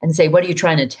out and say, what are you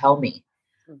trying to tell me?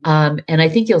 And I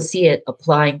think you'll see it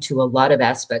applying to a lot of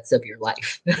aspects of your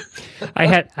life.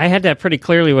 I had that pretty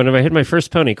clearly when I had my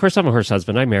first pony. Of course, I'm a horse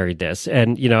husband. I married this.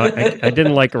 And, I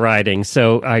didn't like riding.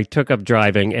 So I took up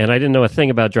driving, and I didn't know a thing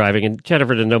about driving. And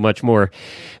Jennifer didn't know much more.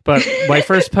 But my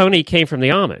first pony came from the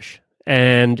Amish.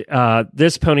 And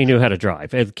this pony knew how to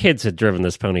drive. And kids had driven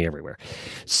this pony everywhere.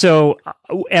 So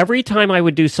every time I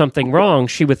would do something wrong,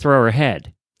 she would throw her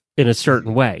head in a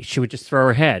certain way. She would just throw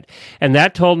her head. And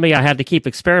that told me I had to keep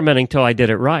experimenting till I did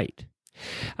it right.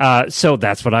 So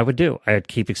that's what I would do. I'd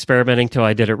keep experimenting till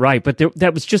I did it right. But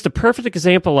that was just a perfect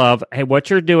example of, hey, what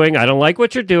you're doing, I don't like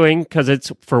what you're doing because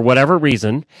it's for whatever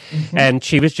reason. Mm-hmm. And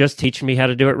she was just teaching me how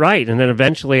to do it right. And then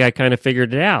eventually I kind of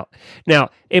figured it out. Now,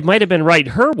 it might have been right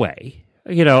her way,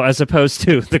 as opposed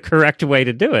to the correct way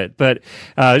to do it. But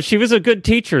she was a good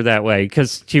teacher that way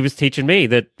because she was teaching me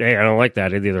that, hey, I don't like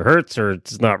that. It either hurts or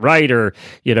it's not right or,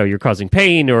 you're causing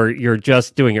pain or you're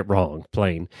just doing it wrong,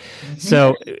 plain. Mm-hmm.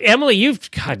 So, Emily, you've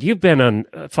been on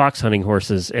fox hunting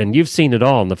horses and you've seen it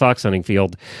all in the fox hunting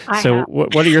field. So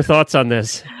what are your thoughts on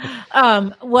this?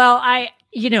 Well,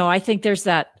 I think there's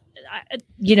that,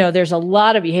 there's a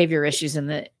lot of behavior issues in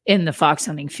the fox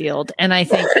hunting field. And I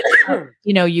think,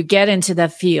 you get into the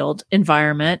field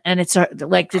environment and it's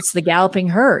it's the galloping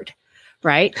herd,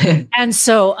 right? And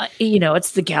so,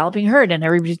 it's the galloping herd and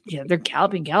everybody, they're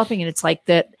galloping. And it's like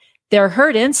that their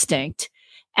herd instinct.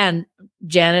 And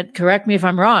Janet, correct me if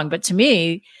I'm wrong, but to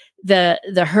me,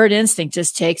 the herd instinct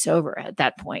just takes over at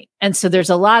that point. And so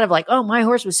there's a lot of like, oh, my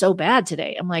horse was so bad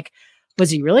today. I'm like, was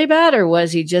he really bad or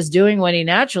was he just doing what he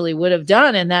naturally would have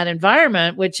done in that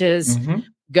environment, which is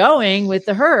going with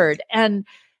the herd? And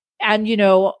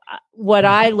what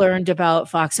I learned about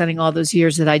fox hunting all those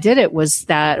years that I did it was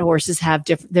that horses have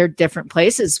different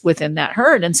places within that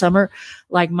herd. And some are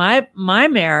like my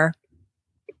mare,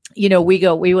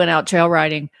 we went out trail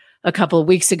riding a couple of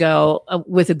weeks ago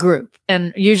with a group.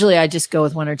 And usually I just go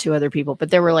with one or two other people,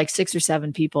 but there were like 6 or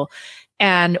 7 people.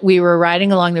 And we were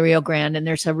riding along the Rio Grande and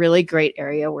there's a really great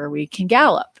area where we can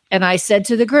gallop. And I said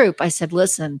to the group, I said,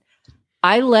 listen,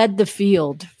 I led the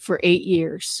field for 8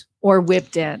 years or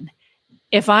whipped in.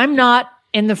 If I'm not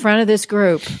in the front of this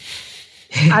group,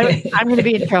 I'm going to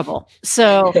be in trouble.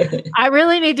 So I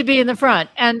really need to be in the front.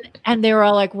 And they were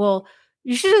all like, well,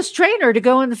 you should just train her to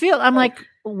go in the field. I'm like,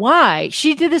 why?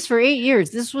 She did this for 8 years.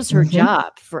 This was her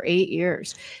job for 8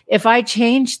 years. If I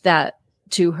changed that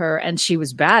to her and she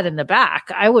was bad in the back,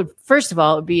 I would, first of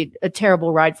all, it would be a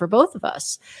terrible ride for both of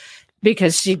us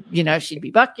because she'd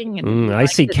be bucking. And I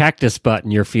see cactus butt in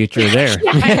your future there.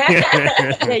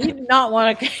 Yeah, you do not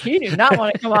want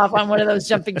to come off on one of those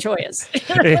jumping choias.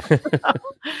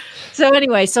 So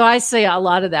anyway, so I see a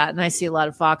lot of that, and I see a lot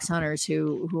of fox hunters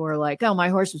who are like, "Oh, my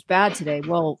horse was bad today."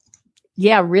 Well,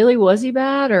 yeah, really, was he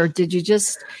bad, or did you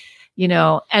just,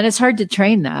 And it's hard to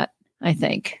train that, I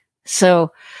think.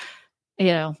 So,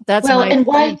 that's and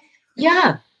why?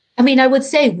 Yeah. I mean, I would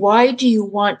say, why do you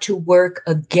want to work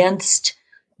against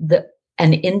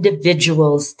an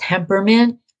individual's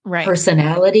temperament,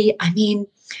 personality? I mean,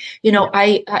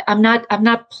 I'm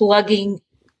not plugging.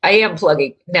 I am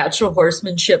plugging natural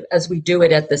horsemanship as we do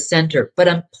it at the center, but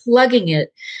I'm plugging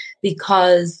it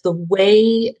because the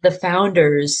way the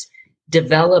founders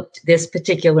developed this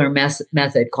particular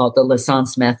method called the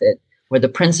Licence method, or the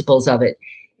principles of it,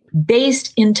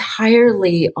 based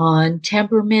entirely on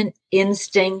temperament,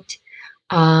 instinct.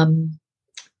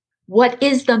 What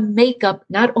is the makeup,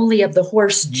 not only of the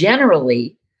horse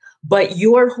generally, but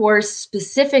your horse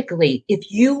specifically? If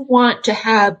you want to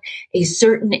have a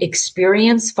certain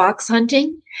experience fox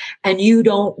hunting and you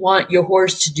don't want your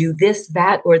horse to do this,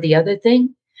 that, or the other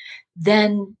thing,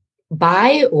 then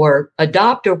buy or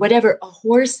adopt or whatever a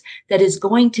horse that is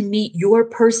going to meet your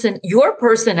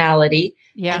personality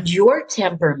and your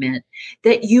temperament,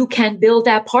 that you can build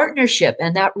that partnership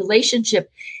and that relationship.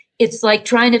 It's like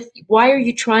why are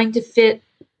you trying to fit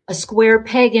a square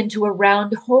peg into a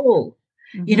round hole?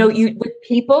 Mm-hmm. With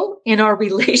people, in our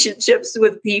relationships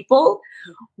with people,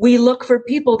 we look for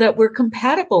people that we're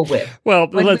compatible with. Well,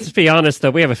 let's be honest,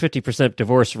 though. We have a 50%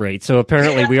 divorce rate. So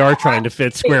apparently we are trying to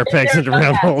fit square pegs into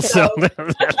round holes. So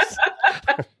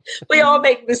we all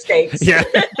make mistakes. Yeah.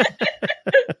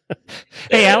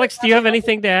 Hey, Alex, do you have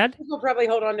anything to add? People probably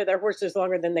hold on to their horses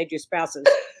longer than they do spouses.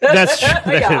 That's true.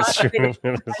 That is true.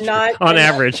 Not on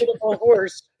average. Suitable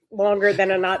horse longer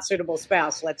than a not suitable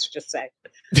spouse, let's just say.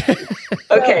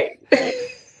 Okay.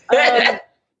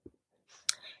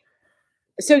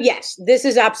 So yes, this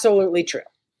is absolutely true.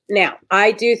 Now,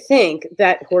 I do think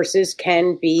that horses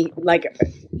can be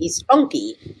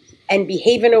spunky and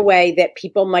behave in a way that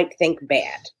people might think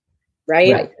bad,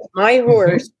 right? My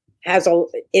horse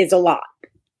is a lot,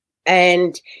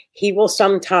 and he will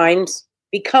sometimes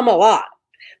become a lot,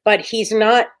 but he's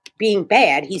not being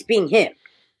bad. He's being him.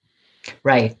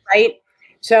 Right.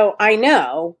 So I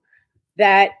know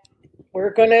that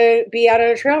we're going to be out on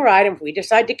a trail ride. And if we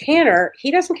decide to canter,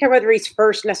 he doesn't care whether he's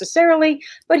first necessarily,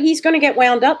 but he's going to get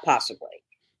wound up possibly.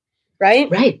 Right?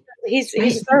 Right. He's a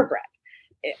thoroughbred.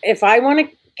 If I want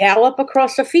to gallop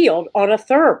across a field on a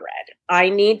thoroughbred, I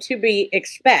need to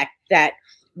expect that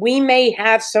we may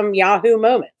have some Yahoo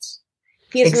moments.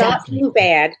 He is not being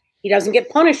bad. He doesn't get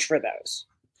punished for those.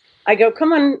 I go,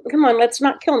 come on, let's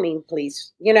not kill me,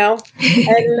 please. And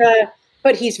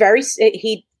but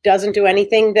he doesn't do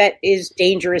anything that is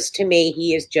dangerous to me.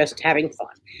 He is just having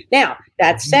fun. Now,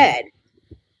 that said,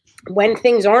 when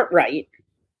things aren't right,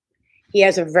 he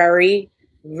has a very,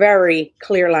 very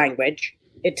clear language.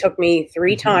 It took me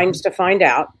 3 times to find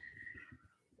out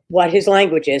what his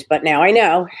language is, but now I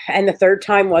know. And the third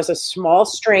time was a small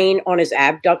strain on his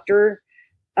abductor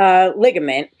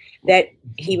ligament that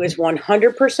he was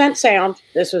 100% sound.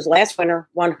 This was last winter,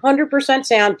 100%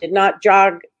 sound, did not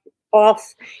jog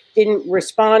off, didn't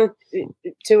respond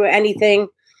to anything.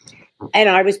 And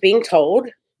I was being told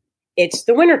it's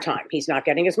the wintertime. He's not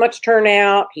getting as much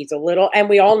turnout. He's a little, and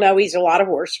we all know he's a lot of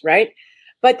horse, right?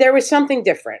 But there was something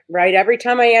different, right? Every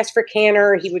time I asked for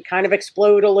canter, he would kind of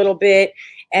explode a little bit.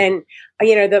 And,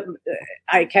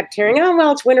 I kept hearing, oh,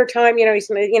 well, it's wintertime.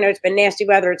 It's been nasty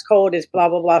weather. It's cold. It's blah,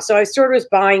 blah, blah. So I sort of was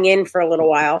buying in for a little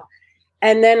while.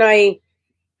 And then I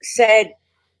said,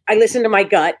 I listened to my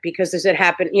gut because this had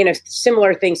happened,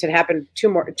 similar things had happened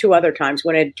 2 other times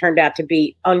when it turned out to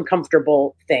be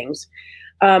uncomfortable things.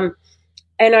 And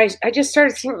I just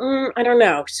started thinking, I don't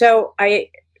know. So I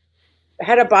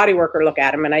had a body worker look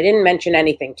at him and I didn't mention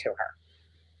anything to her.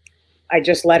 I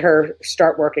just let her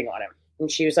start working on him. And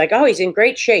she was like, oh, he's in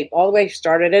great shape. All the way,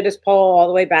 started at his pole, all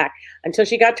the way back until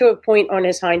she got to a point on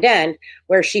his hind end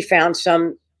where she found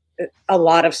a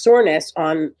lot of soreness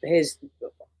on his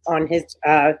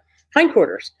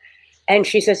hindquarters. And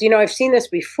she says, I've seen this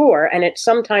before, and it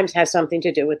sometimes has something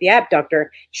to do with the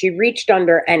abductor. She reached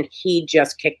under and he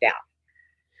just kicked out.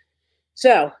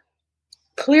 So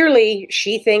clearly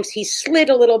she thinks he slid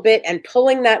a little bit and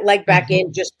pulling that leg back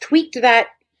in just tweaked that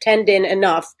tendon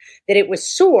enough that it was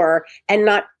sore and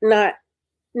not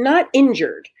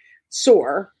injured,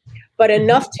 sore, but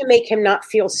enough to make him not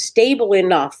feel stable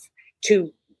enough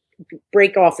to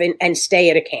break off and stay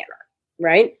at a canter,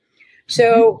 right?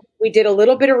 So we did a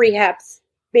little bit of rehab,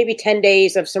 maybe 10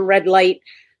 days of some red light,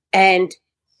 and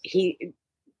he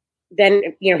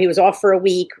was off for a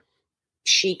week.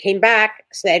 She came back,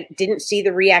 said, didn't see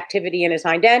the reactivity in his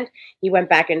hind end. He went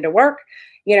back into work.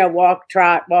 Walk,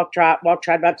 trot.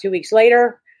 About 2 weeks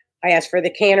later, I asked for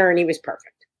the canter and he was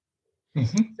perfect.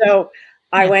 So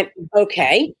I went,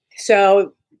 okay.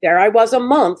 So there I was a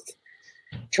month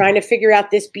trying to figure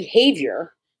out this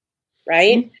behavior,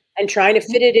 right? And trying to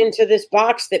fit it into this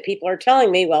box that people are telling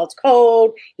me, well, it's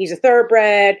cold. He's a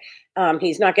thoroughbred.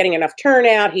 He's not getting enough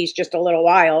turnout. He's just a little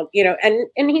wild, and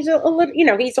he's a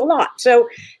little, he's a lot. So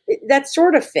that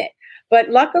sort of fit. But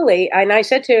luckily, and I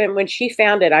said to him, when she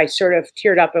found it, I sort of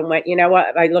teared up and went, you know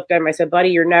what? I looked at him, I said, buddy,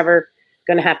 you're never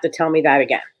going to have to tell me that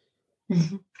again.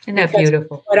 Isn't that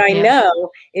beautiful? What I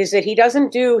know is that he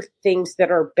doesn't do things that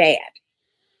are bad.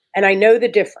 And I know the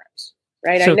difference,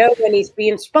 right? I know when he's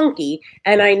being spunky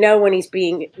and I know when he's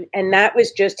being, and that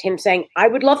was just him saying, I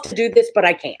would love to do this, but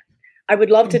I can't. I would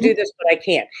love to do this, but I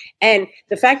can't. And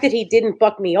the fact that he didn't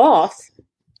buck me off,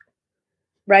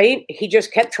 right? He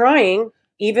just kept trying,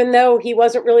 even though he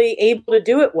wasn't really able to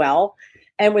do it well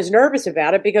and was nervous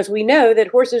about it, because we know that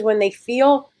horses, when they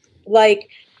feel like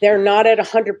they're not at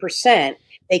 100%,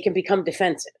 they can become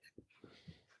defensive.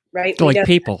 Right. Like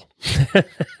people.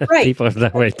 Right. People are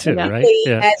that way too, right?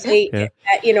 As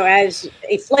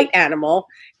a flight animal,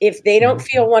 if they don't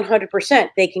feel 100%,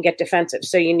 they can get defensive.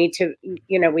 So you need to,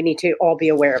 we need to all be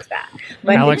aware of that.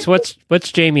 But Alex,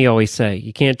 what's Jamie always say?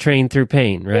 You can't train through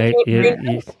pain, right?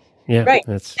 Yeah. Right.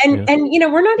 And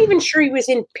we're not even sure he was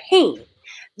in pain.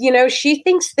 She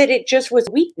thinks that it just was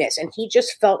weakness and he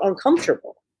just felt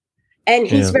uncomfortable. And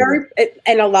he's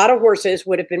and a lot of horses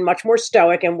would have been much more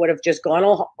stoic and would have just gone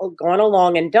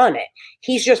along and done it.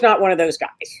 He's just not one of those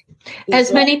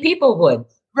guys. Many people would.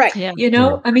 Right. Yeah.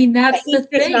 I mean, that's the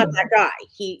thing. He's not that guy.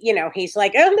 He's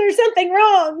like, oh, there's something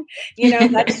wrong.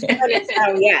 That's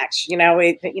how he acts.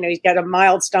 He's got a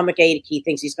mild stomach ache. He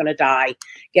thinks he's going to die,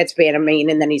 gets Banamine,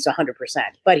 and then he's 100%.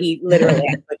 But he literally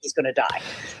acts like he's going to die.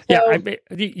 So,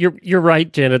 you're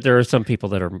right, Janet. There are some people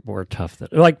that are more tough.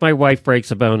 Like my wife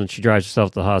breaks a bone and she drives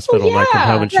herself to the hospital. And I come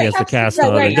home and she has the cast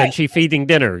on, and then she's feeding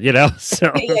dinner.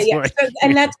 So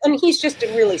and he's just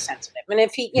really sensitive. And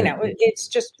if he, it's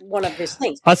just one of his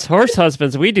things. Us horse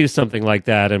husbands, we do something like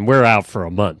that, and we're out for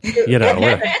a month. Don't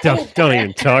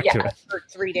even talk to us for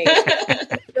 3 days.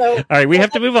 All right, we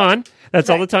have to move on. That's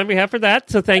all the time we have for that.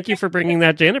 So thank you for bringing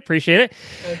that, Jan. Appreciate it.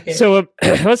 Okay. So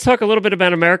let's talk a little bit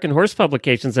about American Horse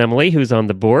Publications, Emily, who's on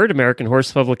the board. American Horse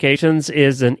Publications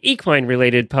is an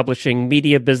equine-related publishing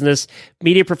media business,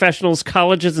 media professionals,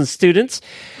 colleges, and students,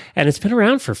 and it's been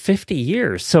around for 50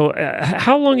 years. So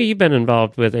how long have you been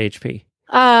involved with HP?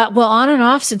 Well, on and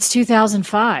off since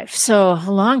 2005. So a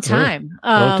long time.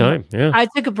 Long time. Yeah. I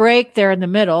took a break there in the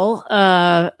middle.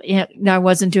 I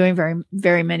wasn't doing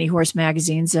very many horse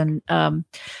magazines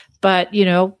but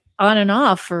on and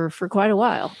off for quite a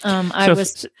while. Go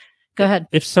ahead.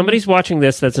 If somebody's watching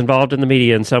this, that's involved in the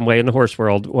media in some way in the horse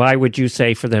world, why would you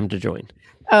say for them to join?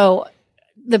 Oh,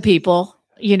 the people.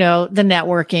 The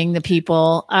networking, the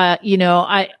people,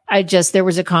 there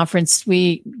was a conference.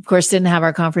 We, of course, didn't have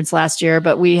our conference last year,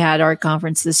 but we had our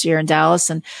conference this year in Dallas,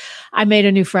 and I made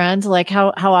a new friend. Like,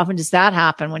 how often does that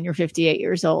happen when you're 58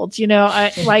 years old?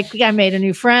 I made a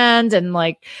new friend, and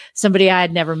like somebody I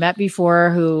had never met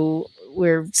before who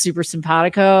we're super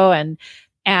simpatico and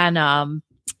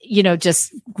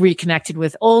just reconnected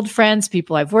with old friends,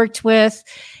 people I've worked with.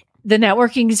 The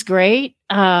networking is great.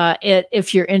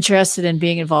 If you're interested in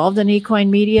being involved in equine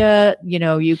media,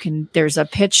 there's a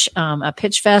pitch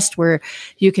fest where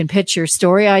you can pitch your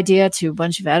story idea to a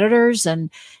bunch of editors.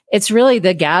 And it's really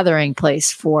the gathering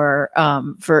place for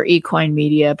equine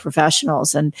media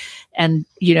professionals. And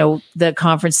the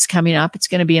conference is coming up. It's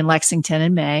going to be in Lexington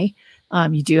in May.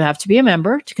 You do have to be a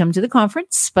member to come to the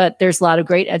conference, but there's a lot of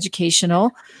great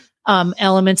educational,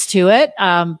 elements to it.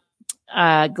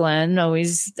 Glenn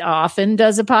often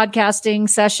does a podcasting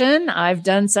session. I've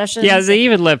done sessions. Yeah, they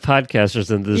even let podcasters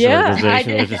into this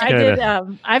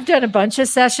organization. I've done a bunch of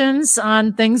sessions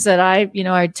on things that I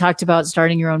talked about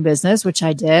starting your own business, which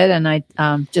I did. And I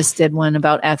just did one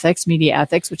about ethics, media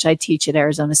ethics, which I teach at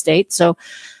Arizona State. So,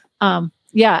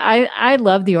 I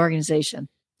love the organization.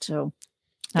 So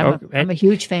I'm a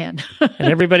huge fan.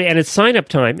 And it's sign up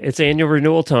time. It's annual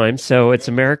renewal time. So it's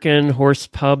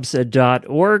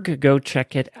AmericanHorsePubs.org. Go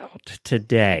check it out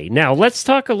today. Now let's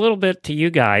talk a little bit to you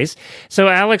guys. So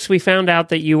Alex, we found out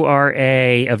that you are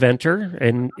a eventer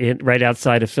in right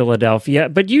outside of Philadelphia,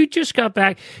 but you just got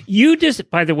back.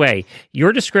 By the way,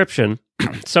 your description,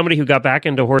 somebody who got back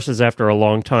into horses after a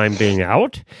long time being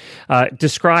out,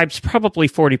 describes probably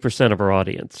 40% of our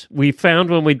audience. We found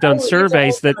when we've done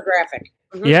surveys that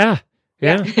Mm-hmm. Yeah.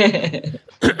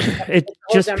 It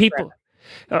just people.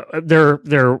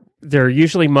 They're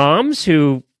usually moms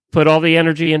who put all the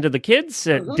energy into the kids.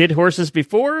 Did horses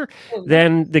before,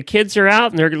 then the kids are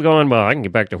out and they're going, well, I can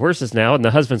get back to horses now. And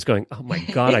the husband's going, oh my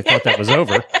God, I thought that was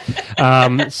over.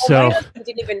 My husband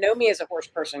didn't even know me as a horse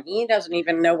person. He doesn't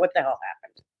even know what the hell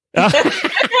happened.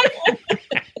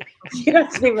 He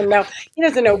doesn't even know. He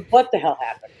doesn't know what the hell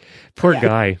happened. Poor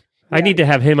guy. I need to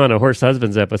have him on a Horse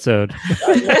Husbands episode.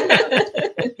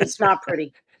 It's not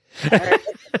pretty.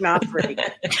 It's not pretty.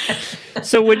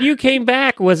 So when you came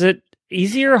back, was it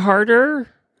easier, harder?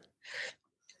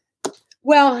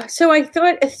 Well, so I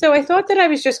thought that I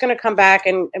was just going to come back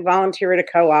and volunteer at a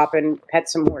co-op and pet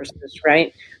some horses,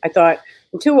 right? I thought,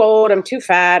 I'm too old, I'm too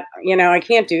fat, I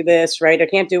can't do this, right? I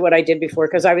can't do what I did before,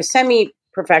 because I was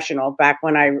semi-professional back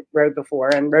when I rode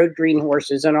before and rode green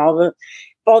horses and all the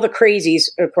crazies.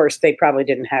 Of course, they probably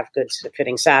didn't have good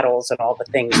fitting saddles and all the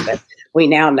things that we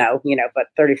now know, but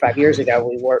 35 years ago,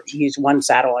 we used one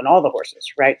saddle on all the horses.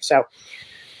 Right. So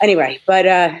anyway, but,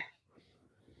 and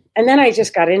then I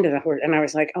just got into the horse and I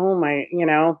was like, oh my,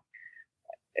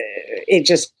 it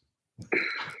just,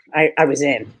 I was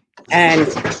in. And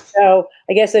so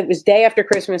I guess it was day after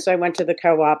Christmas. I went to the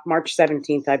co-op. March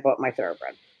 17th, I bought my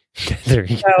thoroughbred.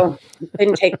 So it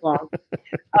didn't take long.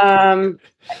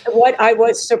 What I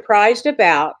was surprised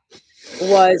about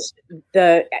was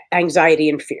the anxiety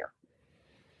and fear.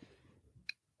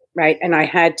 Right. And I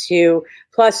had to,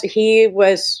 plus he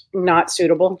was not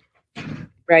suitable.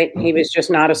 Right. He was just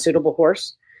not a suitable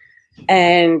horse.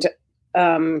 And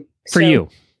for you.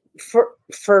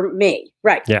 For me.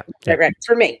 Right. Yeah. Right.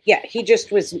 For me. Yeah. He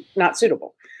just was not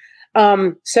suitable.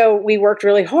 So we worked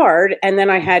really hard, and then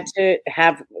I had to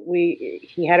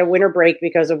he had a winter break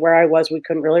because of where I was. We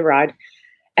couldn't really ride.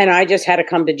 And I just had to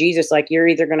come to Jesus. Like, you're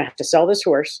either going to have to sell this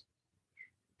horse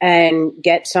and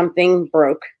get something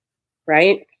broke,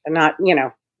 right? And not,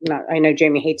 I know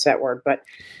Jamie hates that word, but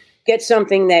get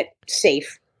something that's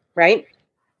safe, right?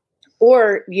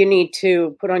 Or you need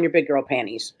to put on your big girl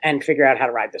panties and figure out how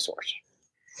to ride this horse.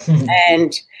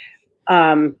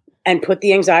 And put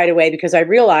the anxiety away, because I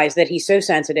realized that he's so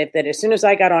sensitive that as soon as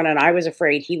I got on and I was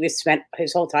afraid, he spent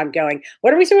his whole time going,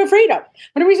 what are we so afraid of?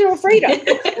 What are we so afraid of?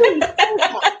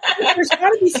 there's got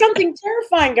to be something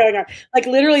terrifying going on. Like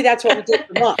literally, that's what we did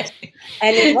for months.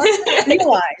 And then once I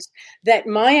realized that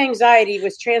my anxiety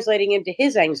was translating into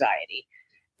his anxiety,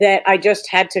 that I just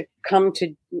had to come,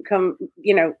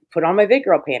 put on my big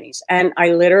girl panties. And I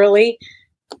literally,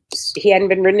 he hadn't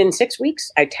been ridden in 6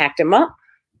 weeks. I tacked him up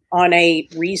on a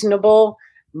reasonable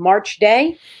March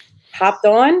day, hopped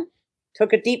on,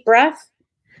 took a deep breath,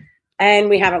 and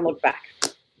we haven't looked back.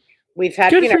 We've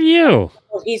had, good for you.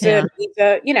 He's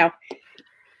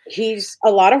a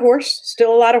lot of horse,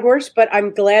 still a lot of horse, but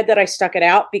I'm glad that I stuck it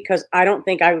out because I don't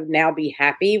think I would now be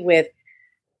happy with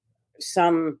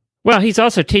some. Well, he's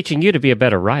also teaching you to be a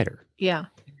better rider. Yeah.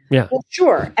 Yeah. Well,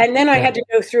 sure. And then I had to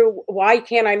go through, why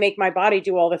can't I make my body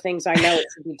do all the things I know it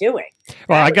should be doing?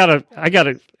 Well, I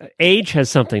gotta, age has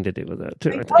something to do with that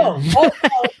too.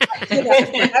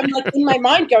 I'm like in my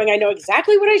mind going, I know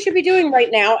exactly what I should be doing right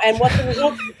now and what the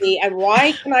result should be. And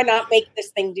why can I not make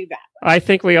this thing do that? I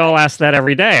think we all ask that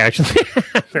every day, actually.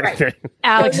 Right.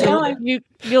 Alex,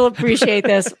 you'll appreciate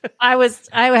this. I'm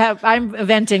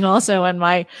eventing also, and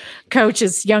my coach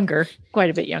is younger, quite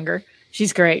a bit younger.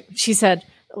 She's great. She said,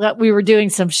 we were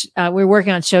doing we were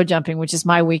working on show jumping, which is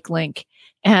my weak link.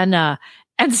 And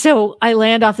so I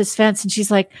land off this fence and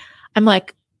she's like,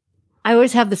 I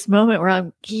always have this moment where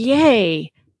I'm,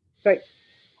 yay. Right.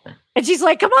 And she's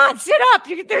like, come on, sit up.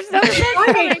 There's no fence coming.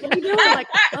 What are you doing? I'm like,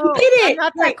 oh, I'm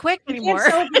not that quick anymore. I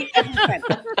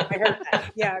heard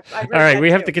that. Yeah. All right.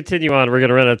 We have to continue on. We're going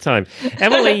to run out of time.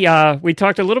 Emily, we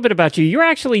talked a little bit about you. You're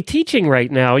actually teaching right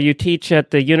now. You teach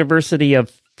at the University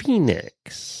of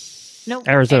Phoenix,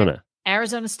 Arizona.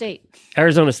 Arizona State.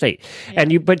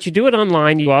 Yeah. But you do it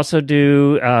online. You also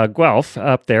do Guelph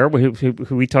up there,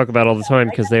 who we talk about all the time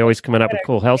because they always coming up with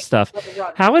cool health stuff.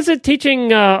 How is it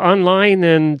teaching online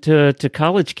and to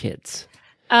college kids?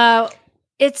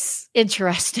 It's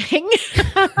interesting.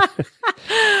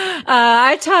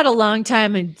 I taught a long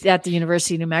time at the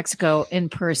University of New Mexico in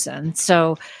person.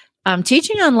 So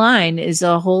teaching online is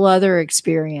a whole other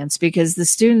experience because the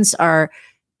students are,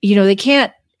 they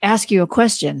can't ask you a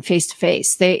question face to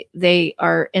face. They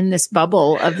are in this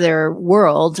bubble of their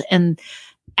world and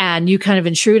you kind of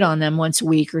intrude on them once a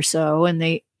week or so. And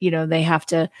they have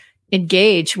to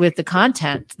engage with the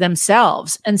content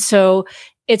themselves. And so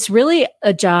it's really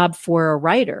a job for a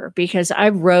writer because I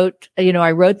wrote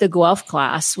the Guelph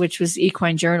class, which was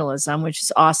equine journalism, which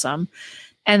is awesome.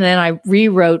 And then I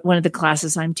rewrote one of the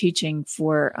classes I'm teaching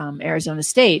for Arizona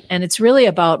State. And it's really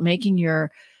about making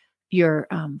your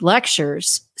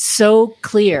lectures so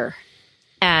clear.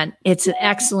 And it's an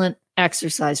excellent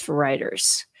exercise for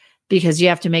writers because you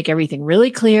have to make everything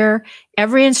really clear.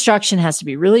 Every instruction has to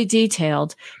be really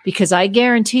detailed because I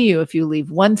guarantee you, if you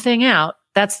leave one thing out,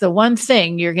 that's the one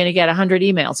thing you're going to get 100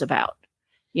 emails about,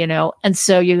 And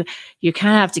so you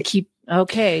kind of have to keep,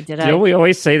 we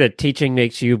always say that teaching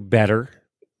makes you better.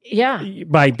 Yeah.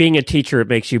 By being a teacher, it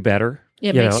makes you better.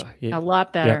 It makes you a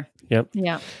lot better. Yep.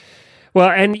 Yeah. Well,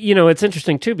 and, it's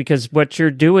interesting, too, because what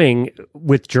you're doing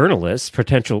with journalists,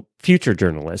 potential future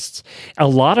journalists, a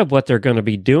lot of what they're going to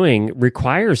be doing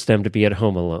requires them to be at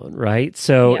home alone, right?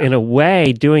 So in a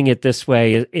way, doing it this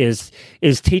way is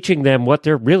teaching them what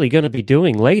they're really going to be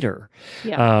doing later,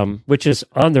 which is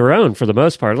on their own for the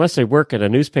most part, unless they work at a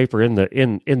newspaper in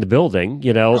the building,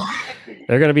 they're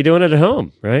going to be doing it at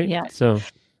home, right? Yeah. So,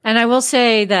 and I will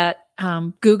say that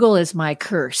Google is my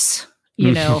curse.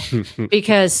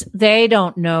 Because they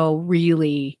don't know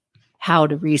really how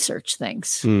to research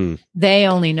things. They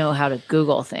only know how to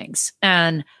Google things.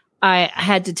 And I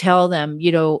had to tell them,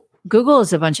 Google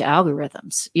is a bunch of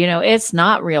algorithms. It's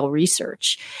not real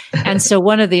research. And so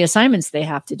one of the assignments they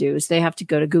have to do is they have to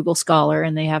go to Google Scholar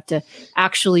and they have to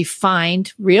actually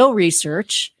find real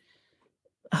research,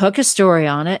 hook a story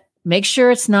on it, make sure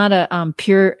it's not a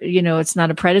it's not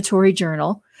a predatory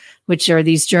journal, which are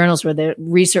these journals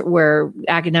where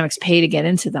academics pay to get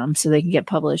into them so they can get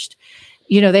published.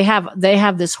 They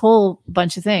have this whole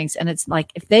bunch of things. And it's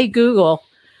like, if they Google,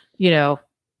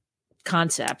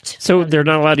 concept. So they're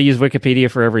not allowed to use Wikipedia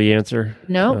for every answer?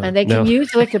 No, and they can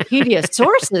use Wikipedia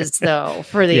sources though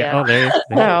for the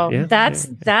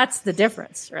that's the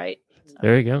difference, right? So.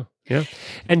 There you go. Yeah.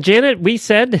 And Janet, we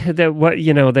said that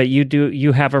that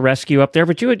you have a rescue up there,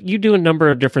 but you do a number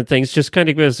of different things. Just kind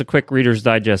of give us a quick Reader's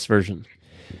Digest version.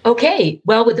 Okay.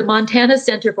 Well, with the Montana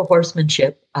Center for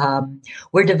Horsemanship,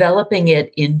 we're developing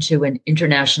it into an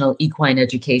international equine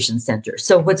education center.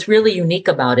 So what's really unique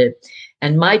about it,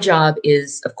 and my job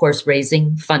is, of course,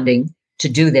 raising funding to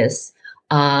do this,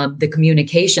 the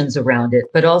communications around it,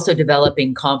 but also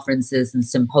developing conferences and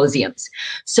symposiums.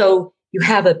 So you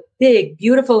have a big,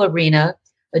 beautiful arena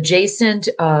adjacent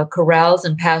corrals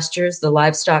and pastures. The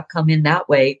livestock come in that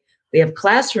way. We have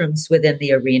classrooms within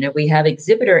the arena. We have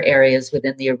exhibitor areas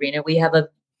within the arena. We have a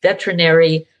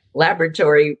veterinary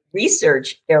laboratory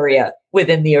research area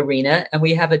within the arena, and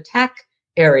we have a tech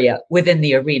area within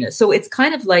the arena. So it's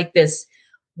kind of like this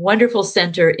wonderful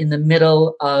center in the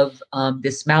middle of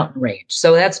this mountain range.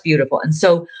 So that's beautiful. And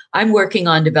so I'm working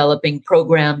on developing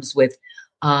programs with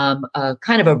kind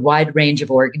of a wide range of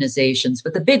organizations.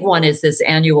 But the big one is this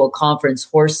annual conference,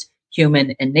 Horse,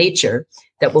 Human, and Nature,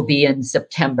 that will be in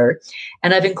September.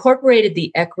 And I've incorporated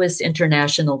the Equus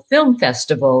International Film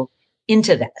Festival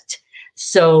into that.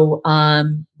 So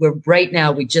right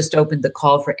now, we just opened the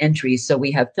call for entry. So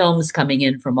we have films coming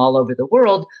in from all over the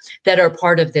world that are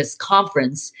part of this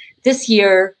conference. This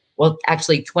year, well,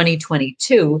 actually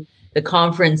 2022, the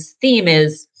conference theme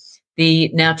is the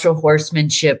natural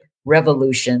horsemanship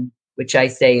revolution, which I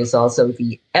say is also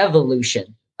the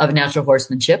evolution of natural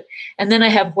horsemanship. And then I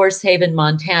have Horse Haven,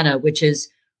 Montana, which is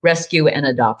rescue and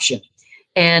adoption.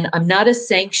 And I'm not a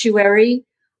sanctuary.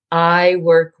 I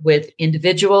work with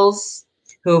individuals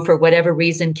who, for whatever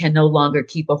reason, can no longer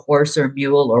keep a horse or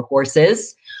mule or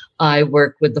horses. I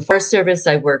work with the Forest Service.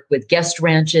 I work with guest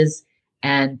ranches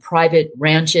and private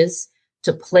ranches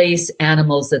to place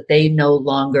animals that they no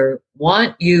longer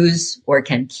want, use, or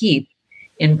can keep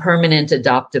in permanent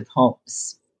adoptive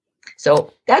homes.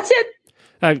 So that's it.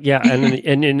 Yeah, and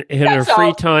in her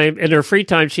free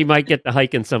time, she might get to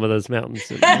hike in some of those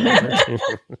mountains.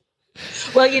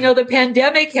 Well, the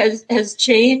pandemic has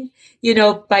changed,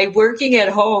 by working at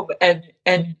home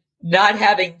and not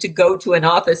having to go to an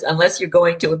office unless you're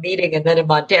going to a meeting. And then in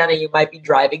Montana, you might be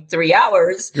driving 3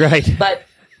 hours. Right. But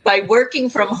by working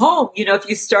from home, if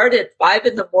you start at 5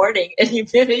 a.m. and you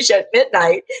finish at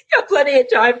midnight, you have plenty of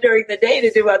time during the day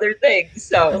to do other things.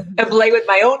 So I play with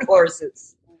my own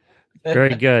horses.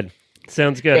 Very good.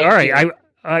 Sounds good. All right.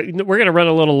 We're going to run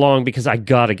a little long because I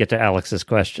got to get to Alex's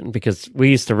question, because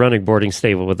we used to run a boarding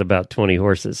stable with about 20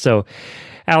 horses. So,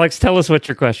 Alex, tell us what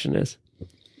your question is.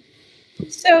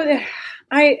 So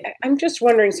I'm just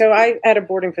wondering, so I at a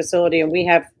boarding facility, and we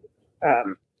have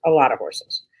a lot of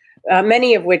horses,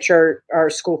 many of which are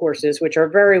school horses, which are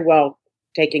very well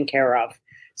taken care of.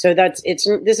 So this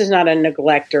is not a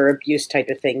neglect or abuse type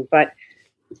of thing, but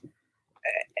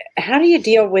how do you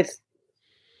deal with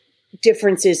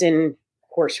differences in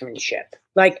horsemanship?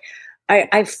 Like,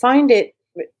 I find it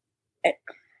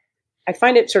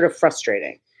sort of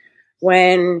frustrating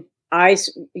when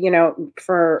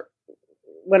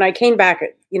when I came back,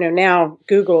 now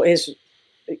Google is,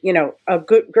 a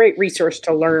great resource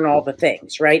to learn all the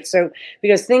things, right? So,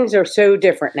 because things are so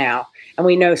different now, and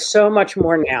we know so much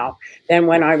more now than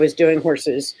when I was doing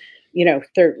horses,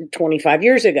 25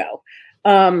 years ago.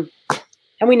 And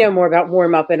we know more about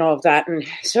warm up and all of that. And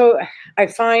so I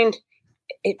find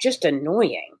it just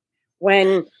annoying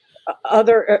when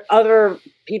other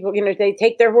people, they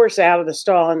take their horse out of the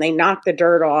stall and they knock the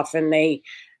dirt off and they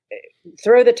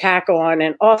throw the tack on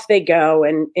and off they go.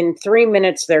 And in 3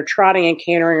 minutes, they're trotting and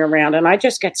cantering around. And I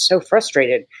just get so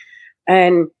frustrated.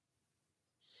 And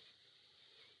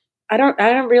I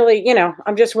don't really,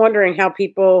 I'm just wondering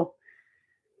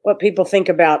what people think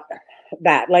about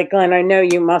that. Like, Glenn, I know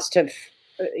you must have,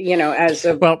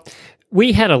 Well,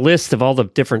 we had a list of all the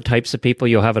different types of people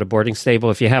you'll have at a boarding stable.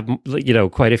 If you have,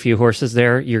 quite a few horses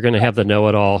there, you're going to have the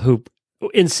know-it-all who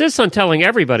insists on telling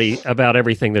everybody about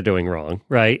everything they're doing wrong,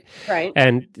 right? Right.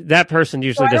 And that person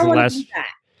usually doesn't last.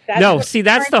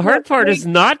 That's the hard part, is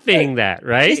not being that,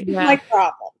 right? This is my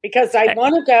problem, because I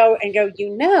want to go and go,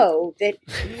 that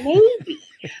maybe,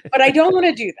 but I don't want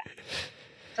to do that.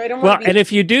 So I don't want to and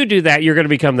if you do that, you're going to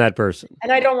become that person.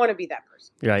 And I don't want to be that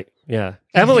person. Right. Yeah.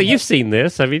 Emily, you've seen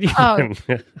this. I mean,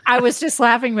 I was just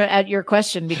laughing at your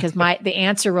question because the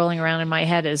answer rolling around in my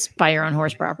head is buy your own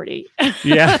horse property.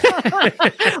 Yeah.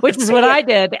 Which is what I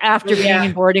did after being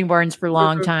in boarding barns for a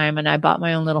long time. And I bought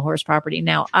my own little horse property.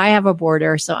 Now I have a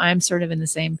boarder, so I'm sort of in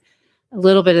a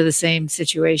little bit of the same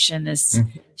situation as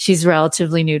she's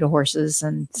relatively new to horses.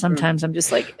 And sometimes I'm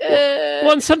just like,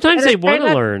 well, and sometimes they want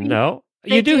to learn, no?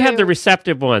 You do have the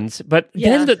receptive ones, but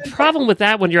then the problem with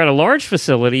that when you're at a large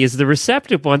facility is the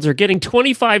receptive ones are getting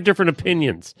 25 different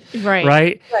opinions.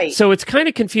 Right. So it's kind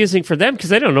of confusing for them because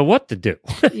they don't know what to do.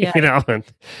 Yeah.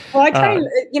 Well, I try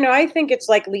I think it's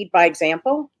like lead by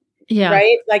example. Yeah.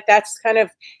 Right. Like that's kind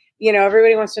of,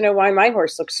 everybody wants to know why my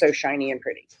horse looks so shiny and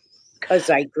pretty,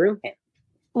 because I grew him.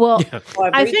 Well,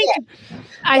 I think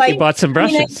I bought some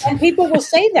brushes. And people will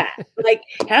say that, like,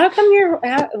 how come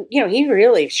he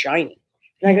really is shiny?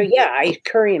 And I go, yeah, I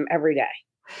curry him every day.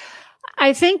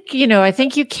 I think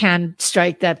you can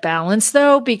strike that balance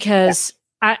though, because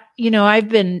I've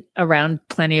been around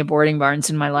plenty of boarding barns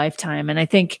in my lifetime, and I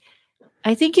think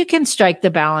you can strike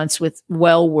the balance with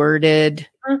well-worded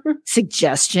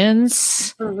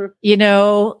suggestions,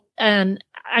 and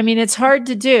I mean, it's hard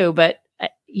to do, but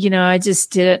I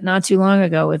just did it not too long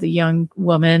ago with a young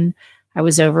woman. I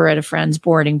was over at a friend's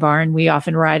boarding barn. We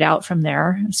often ride out from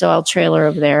there. So I'll trailer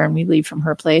over there and we leave from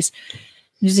her place.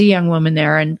 There's a young woman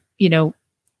there and,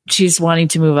 she's wanting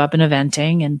to move up in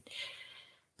eventing and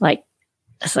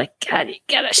it's like, God, you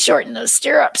gotta shorten those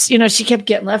stirrups. She kept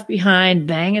getting left behind,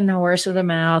 banging the horse with her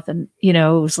mouth. And, it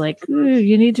was like,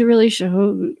 you need to really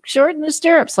shorten the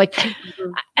stirrups.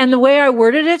 And the way I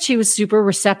worded it, she was super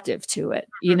receptive to it.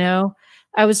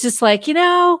 I was just like,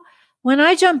 when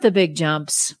I jump the big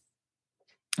jumps,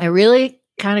 I really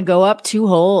kind of go up 2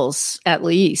 holes at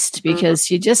least,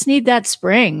 because you just need that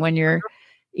spring when you're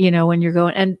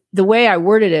going. And the way I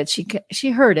worded it, she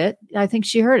heard it. I think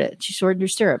she heard it. She shortened her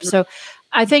stirrups. So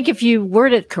I think if you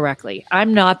word it correctly,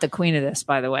 I'm not the queen of this,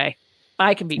 by the way.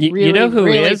 I can be really,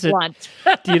 really blunt.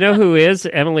 Do you know who is?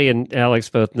 Emily and Alex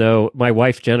both know my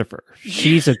wife, Jennifer.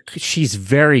 She's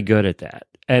very good at that.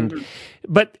 And,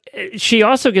 but she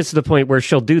also gets to the point where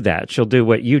she'll do that. She'll do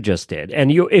what you just did.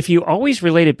 And if you always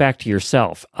relate it back to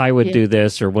yourself, I would do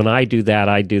this, or when I do that,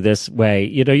 I do this way.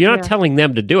 You're not telling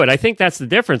them to do it. I think that's the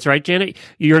difference, right, Janet?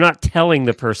 You're not telling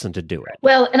the person to do it.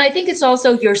 Well, and I think it's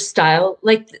also your style.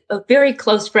 Like a very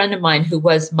close friend of mine who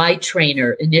was my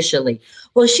trainer initially.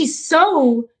 Well, she's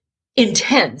so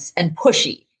intense and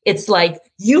pushy. It's like,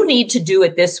 you need to do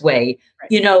it this way.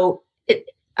 Right.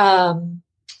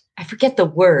 I forget the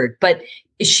word, but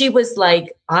she was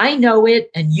like, I know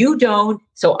it and you don't,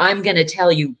 so I'm going to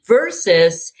tell you,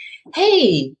 versus,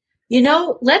 hey,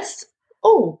 what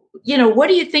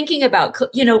are you thinking about?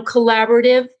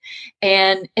 Collaborative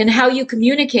and how you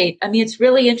communicate. I mean, it's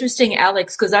really interesting,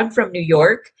 Alex, because I'm from New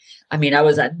York. I mean, I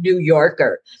was a New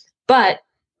Yorker, but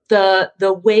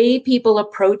the way people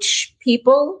approach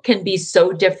people can be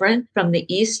so different from the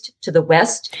East to the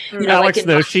West. Alex,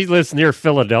 though, she lives near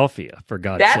Philadelphia, for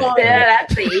God's sake.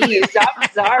 That's the East. I'm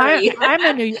sorry.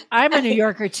 I'm a New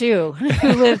Yorker too, who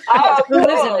lives in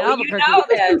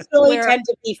Albuquerque. Philly tend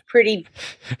to be pretty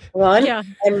blunt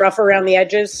and rough around the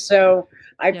edges, so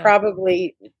I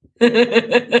probably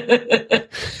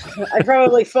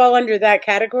fall under that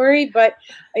category. But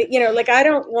I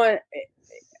don't want.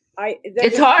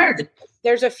 It's hard.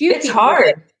 There's a few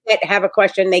people that have a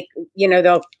question.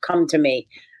 They'll come to me.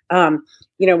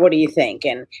 What do you think?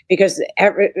 And because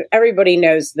everybody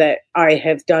knows that I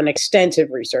have done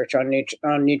extensive research on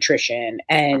nutrition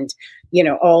and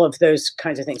all of those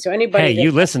kinds of things. So anybody,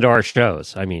 you listen to our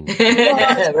shows. I mean,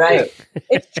 right?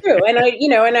 It's true. And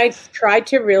I've tried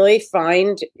to really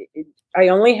find. I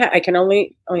only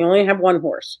have one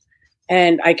horse,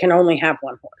 and I can only have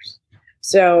one horse.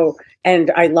 So,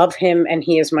 and I love him and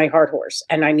he is my heart horse,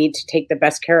 and I need to take the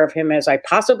best care of him as I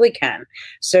possibly can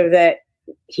so that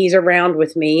he's around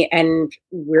with me and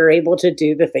we're able to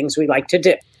do the things we like to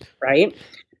do. Right.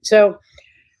 So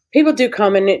people do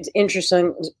come, and it's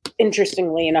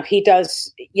interestingly enough, he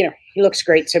does, he looks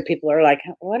great. So people are like,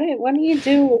 what do you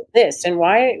do with this? And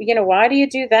why do you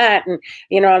do that? And,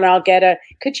 and I'll get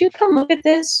could you come look at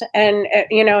this? And,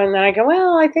 and then I go,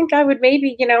 well, I think I would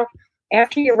maybe,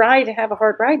 after you have a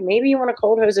hard ride, maybe you want to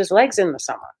cold hose his legs in the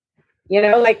summer.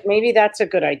 Maybe that's a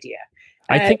good idea.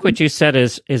 I think what you said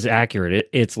is accurate.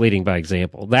 It's leading by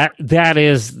example. That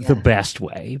is the best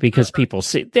way, because people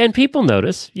see, and people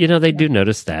notice. They do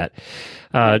notice that.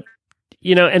 And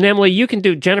Emily, you can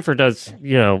do. Jennifer does.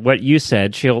 What you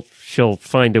said. She'll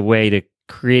find a way to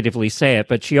creatively say it,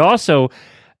 but she also.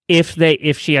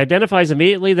 If she identifies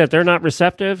immediately that they're not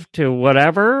receptive to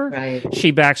whatever,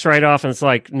 she backs right off and it's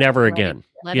like, never again.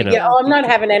 I'm not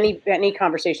having any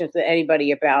conversations with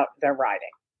anybody about their riding.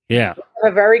 Yeah. I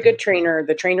have a very good trainer.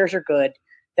 The trainers are good.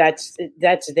 That's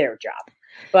their job.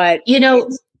 But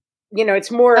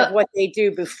it's more of what they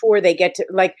do before they get to,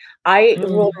 I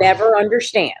will never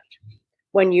understand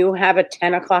when you have a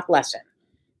 10 o'clock lesson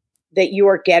that you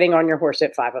are getting on your horse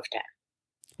at 5 of 10.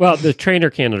 Well, the trainer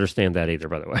can't understand that either,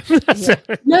 by the way.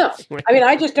 No, I mean,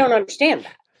 I just don't understand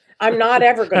that. I'm not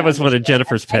ever going to. That was one of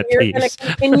Jennifer's pet peeves. You're going to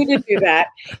continue to do that,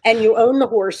 and you own the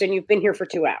horse, and you've been here for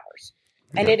 2 hours.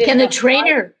 And it is. Can the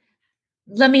trainer?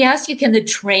 Let me ask you: can the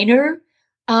trainer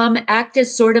act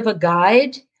as sort of a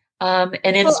guide, an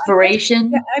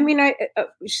inspiration?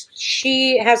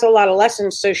 She has a lot of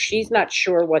lessons, so she's not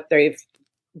sure what they've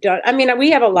done. I mean,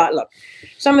 we have a lot. Look,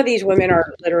 some of these women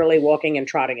are literally walking and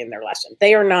trotting in their lesson.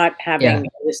 They are not having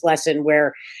this lesson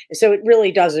so it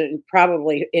really doesn't,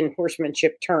 probably in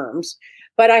horsemanship terms,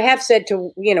 But I have said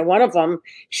to, one of them,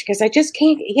 she goes, I just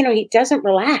can't, he doesn't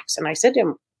relax. And I said to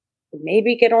him,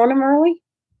 maybe get on him early,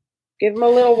 give him a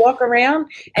little walk around.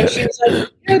 And she was like,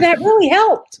 that really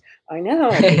helped. I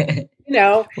know.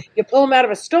 You pull him out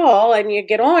of a stall and you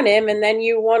get on him, and then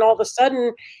you want all of a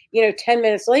sudden, 10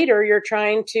 minutes later, you're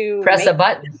trying to press a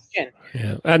button.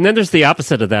 Yeah. And then there's the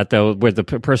opposite of that, though, where the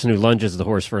person who lunges the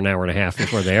horse for an hour and a half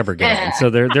before they ever get on.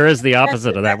 So there is the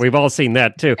opposite of that. We've all seen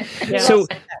that, too. Yeah. So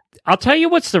I'll tell you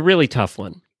what's the really tough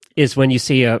one is when you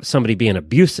see somebody being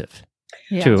abusive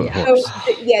to a horse.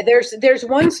 So, there's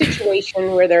one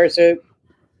situation where there's a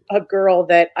girl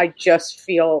that I just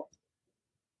feel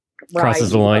crosses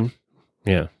the line.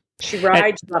 Yeah. She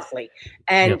rides roughly,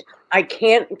 and I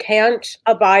can't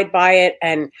abide by it,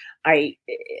 and I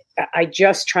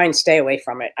just try and stay away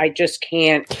from it. I just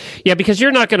can't. Yeah, because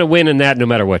you're not going to win in that no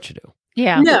matter what you do.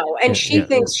 Yeah. No, and she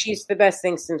thinks she's the best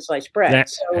thing since sliced bread.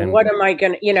 So what am I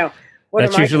going to,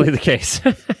 that's usually the case.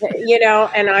 And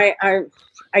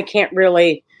I can't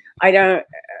really, I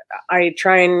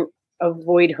try and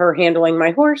avoid her handling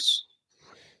my horse.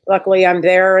 Luckily, I'm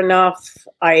there enough.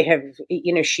 I have,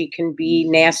 she can be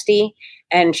nasty,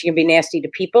 and she can be nasty to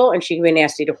people, and she can be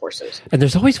nasty to horses. And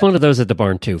there's always one of those at the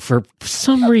barn too. For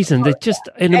some reason, that just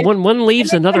and when one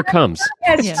leaves, another comes.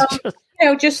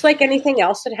 Just like anything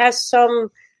else, it has some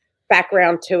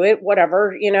background to it,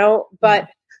 whatever, But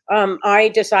I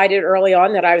decided early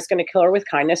on that I was going to kill her with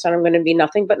kindness, and I'm going to be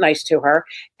nothing but nice to her.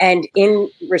 And in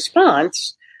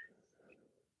response,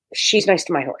 she's nice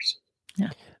to my horse. Yeah.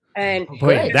 And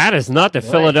that is not the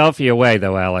Philadelphia way,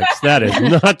 though, Alex. That is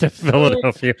not the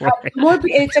Philadelphia way.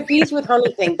 It's a bees with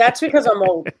honey thing. That's because I'm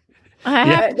old.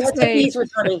 That's a bees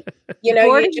with honey.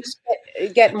 You just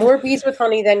get more bees with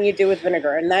honey than you do with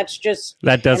vinegar, and that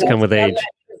does come with age.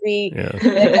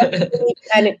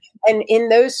 And in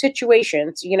those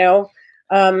situations,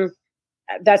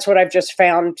 that's what I've just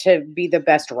found to be the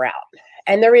best route.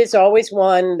 And there is always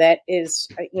one that is,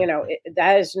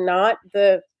 that is not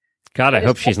the. God, I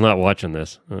hope she's not watching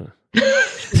this. I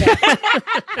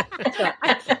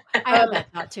have that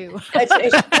thought too. That's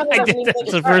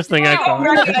the first thing I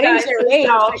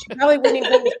thought. She probably wouldn't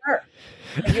even think it's her.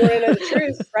 If you want to know the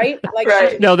truth, right?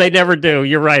 No, they never do.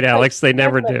 You're right, Alex. They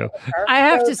never do. I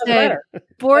have to say,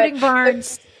 boarding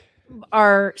barns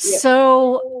are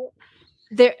so.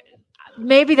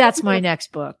 Maybe that's my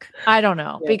next book. I don't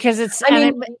know because it's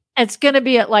going to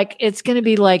be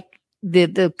like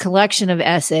the collection of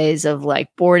essays of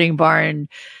like boarding barn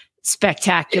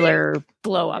spectacular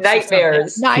blow-ups.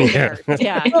 Nightmares. Yeah.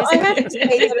 Well, I have to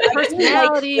say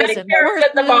personalities and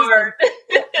at the barn.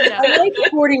 I like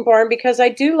the boarding barn because I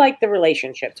do like the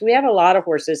relationships. We have a lot of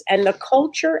horses, and the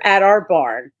culture at our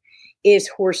barn is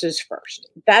horses first.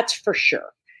 That's for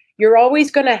sure. You're always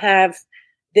going to have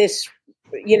this,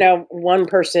 one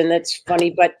person that's funny,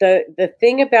 but the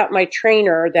thing about my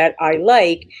trainer that I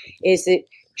like is that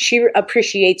she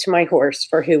appreciates my horse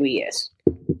for who he is.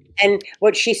 And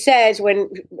what she says when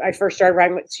I first started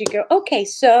riding with, she'd go, okay,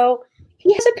 so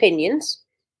he has opinions,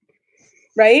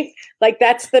 right? Like,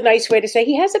 that's the nice way to say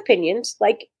he has opinions.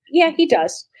 Like, yeah, he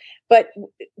does. But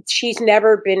she's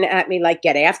never been at me like,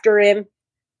 get after him,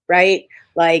 right?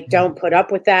 Like, don't put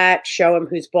up with that. Show him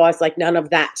who's boss. Like, none of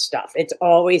that stuff. It's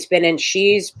always been, and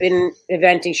she's been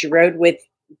eventing. She rode with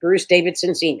Bruce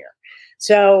Davidson Sr.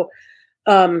 So,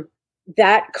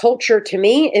 that culture to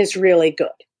me is really good.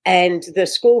 And the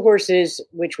school horses,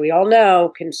 which we all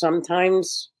know can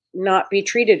sometimes not be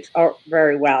treated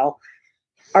very well,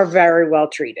 are very well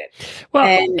treated. Well,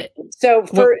 and so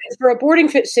for a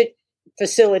boarding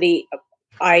facility,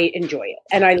 I enjoy it.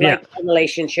 And I like the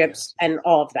relationships and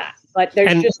all of that. But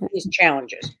there's just these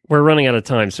challenges. We're running out of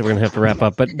time, so we're going to have to wrap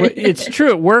up. But it's true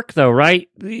at work, though, right?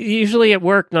 Usually at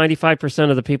work, 95%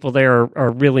 of the people there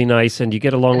are really nice, and you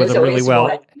get along with them really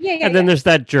well. And then there's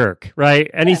that jerk,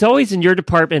 right? And he's always in your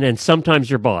department and sometimes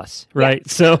your boss, right?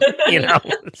 So, Yeah,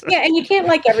 and you can't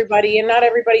like everybody, and not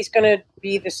everybody's going to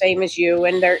be the same as you.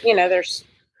 And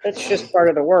that's just part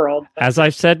of the world. As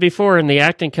I've said before in the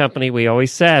acting company, we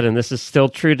always said, and this is still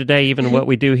true today, even what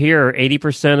we do here,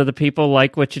 80% of the people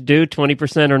like what you do,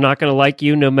 20% are not going to like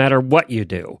you no matter what you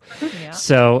do. Yeah.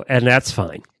 So, and that's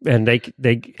fine. And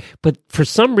but for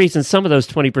some reason, some of those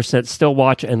 20% still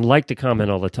watch and like to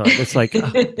comment all the time. It's like,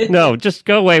 no, just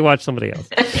go away, watch somebody else.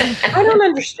 I don't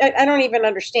understand. I don't even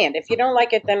understand. If you don't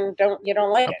like it, then you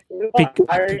don't like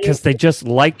it. Because they just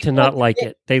like to not like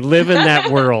it. They live in that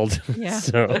world. Yeah.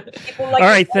 So, all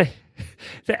right.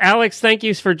 Alex, thank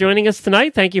you for joining us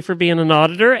tonight. Thank you for being an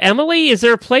auditor. Emily, is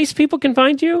there a place people can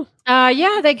find you?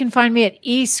 Yeah, they can find me at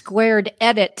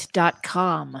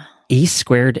esquarededit.com.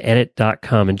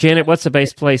 esquarededit.com. And Janet, what's the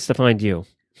best place to find you?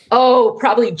 Oh,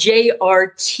 probably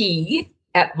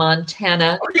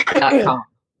jrt@montana.com.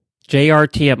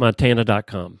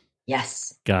 jrt@montana.com.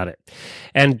 Yes. Got it.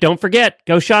 And don't forget,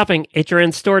 go shopping,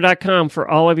 hrnstore.com for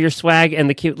all of your swag and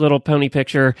the cute little pony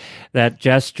picture that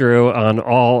Jess drew on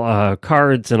all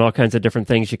cards and all kinds of different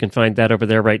things. You can find that over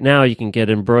there right now. You can get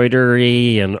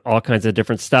embroidery and all kinds of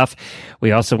different stuff.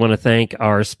 We also want to thank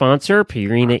our sponsor,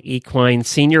 Purina Equine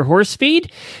Senior Horse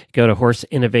Feed. Go to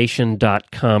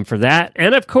horseinnovation.com for that.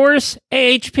 And of course,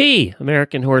 AHP,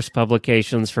 American Horse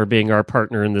Publications, for being our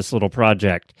partner in this little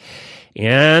project.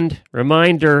 And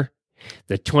reminder,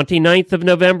 the 29th of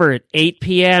November at 8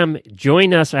 p.m.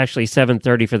 Join us, actually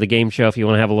 7:30 for the game show if you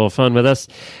want to have a little fun with us.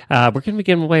 We're going to be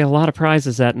giving away a lot of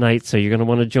prizes that night, so you're going to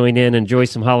want to join in, enjoy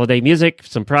some holiday music,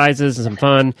 some prizes, and some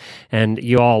fun. And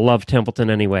you all love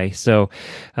Templeton anyway. So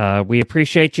we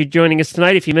appreciate you joining us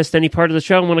tonight. If you missed any part of the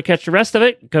show and want to catch the rest of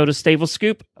it, go to Stable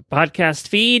Scoop podcast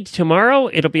feed tomorrow.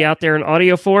 It'll be out there in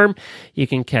audio form. You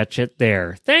can catch it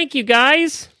there. Thank you,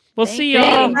 guys. We'll see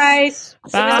y'all. Guys.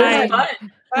 Bye. Bye.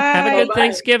 Have a good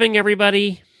Thanksgiving,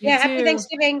 everybody. Yeah, happy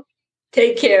Thanksgiving.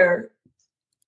 Take care.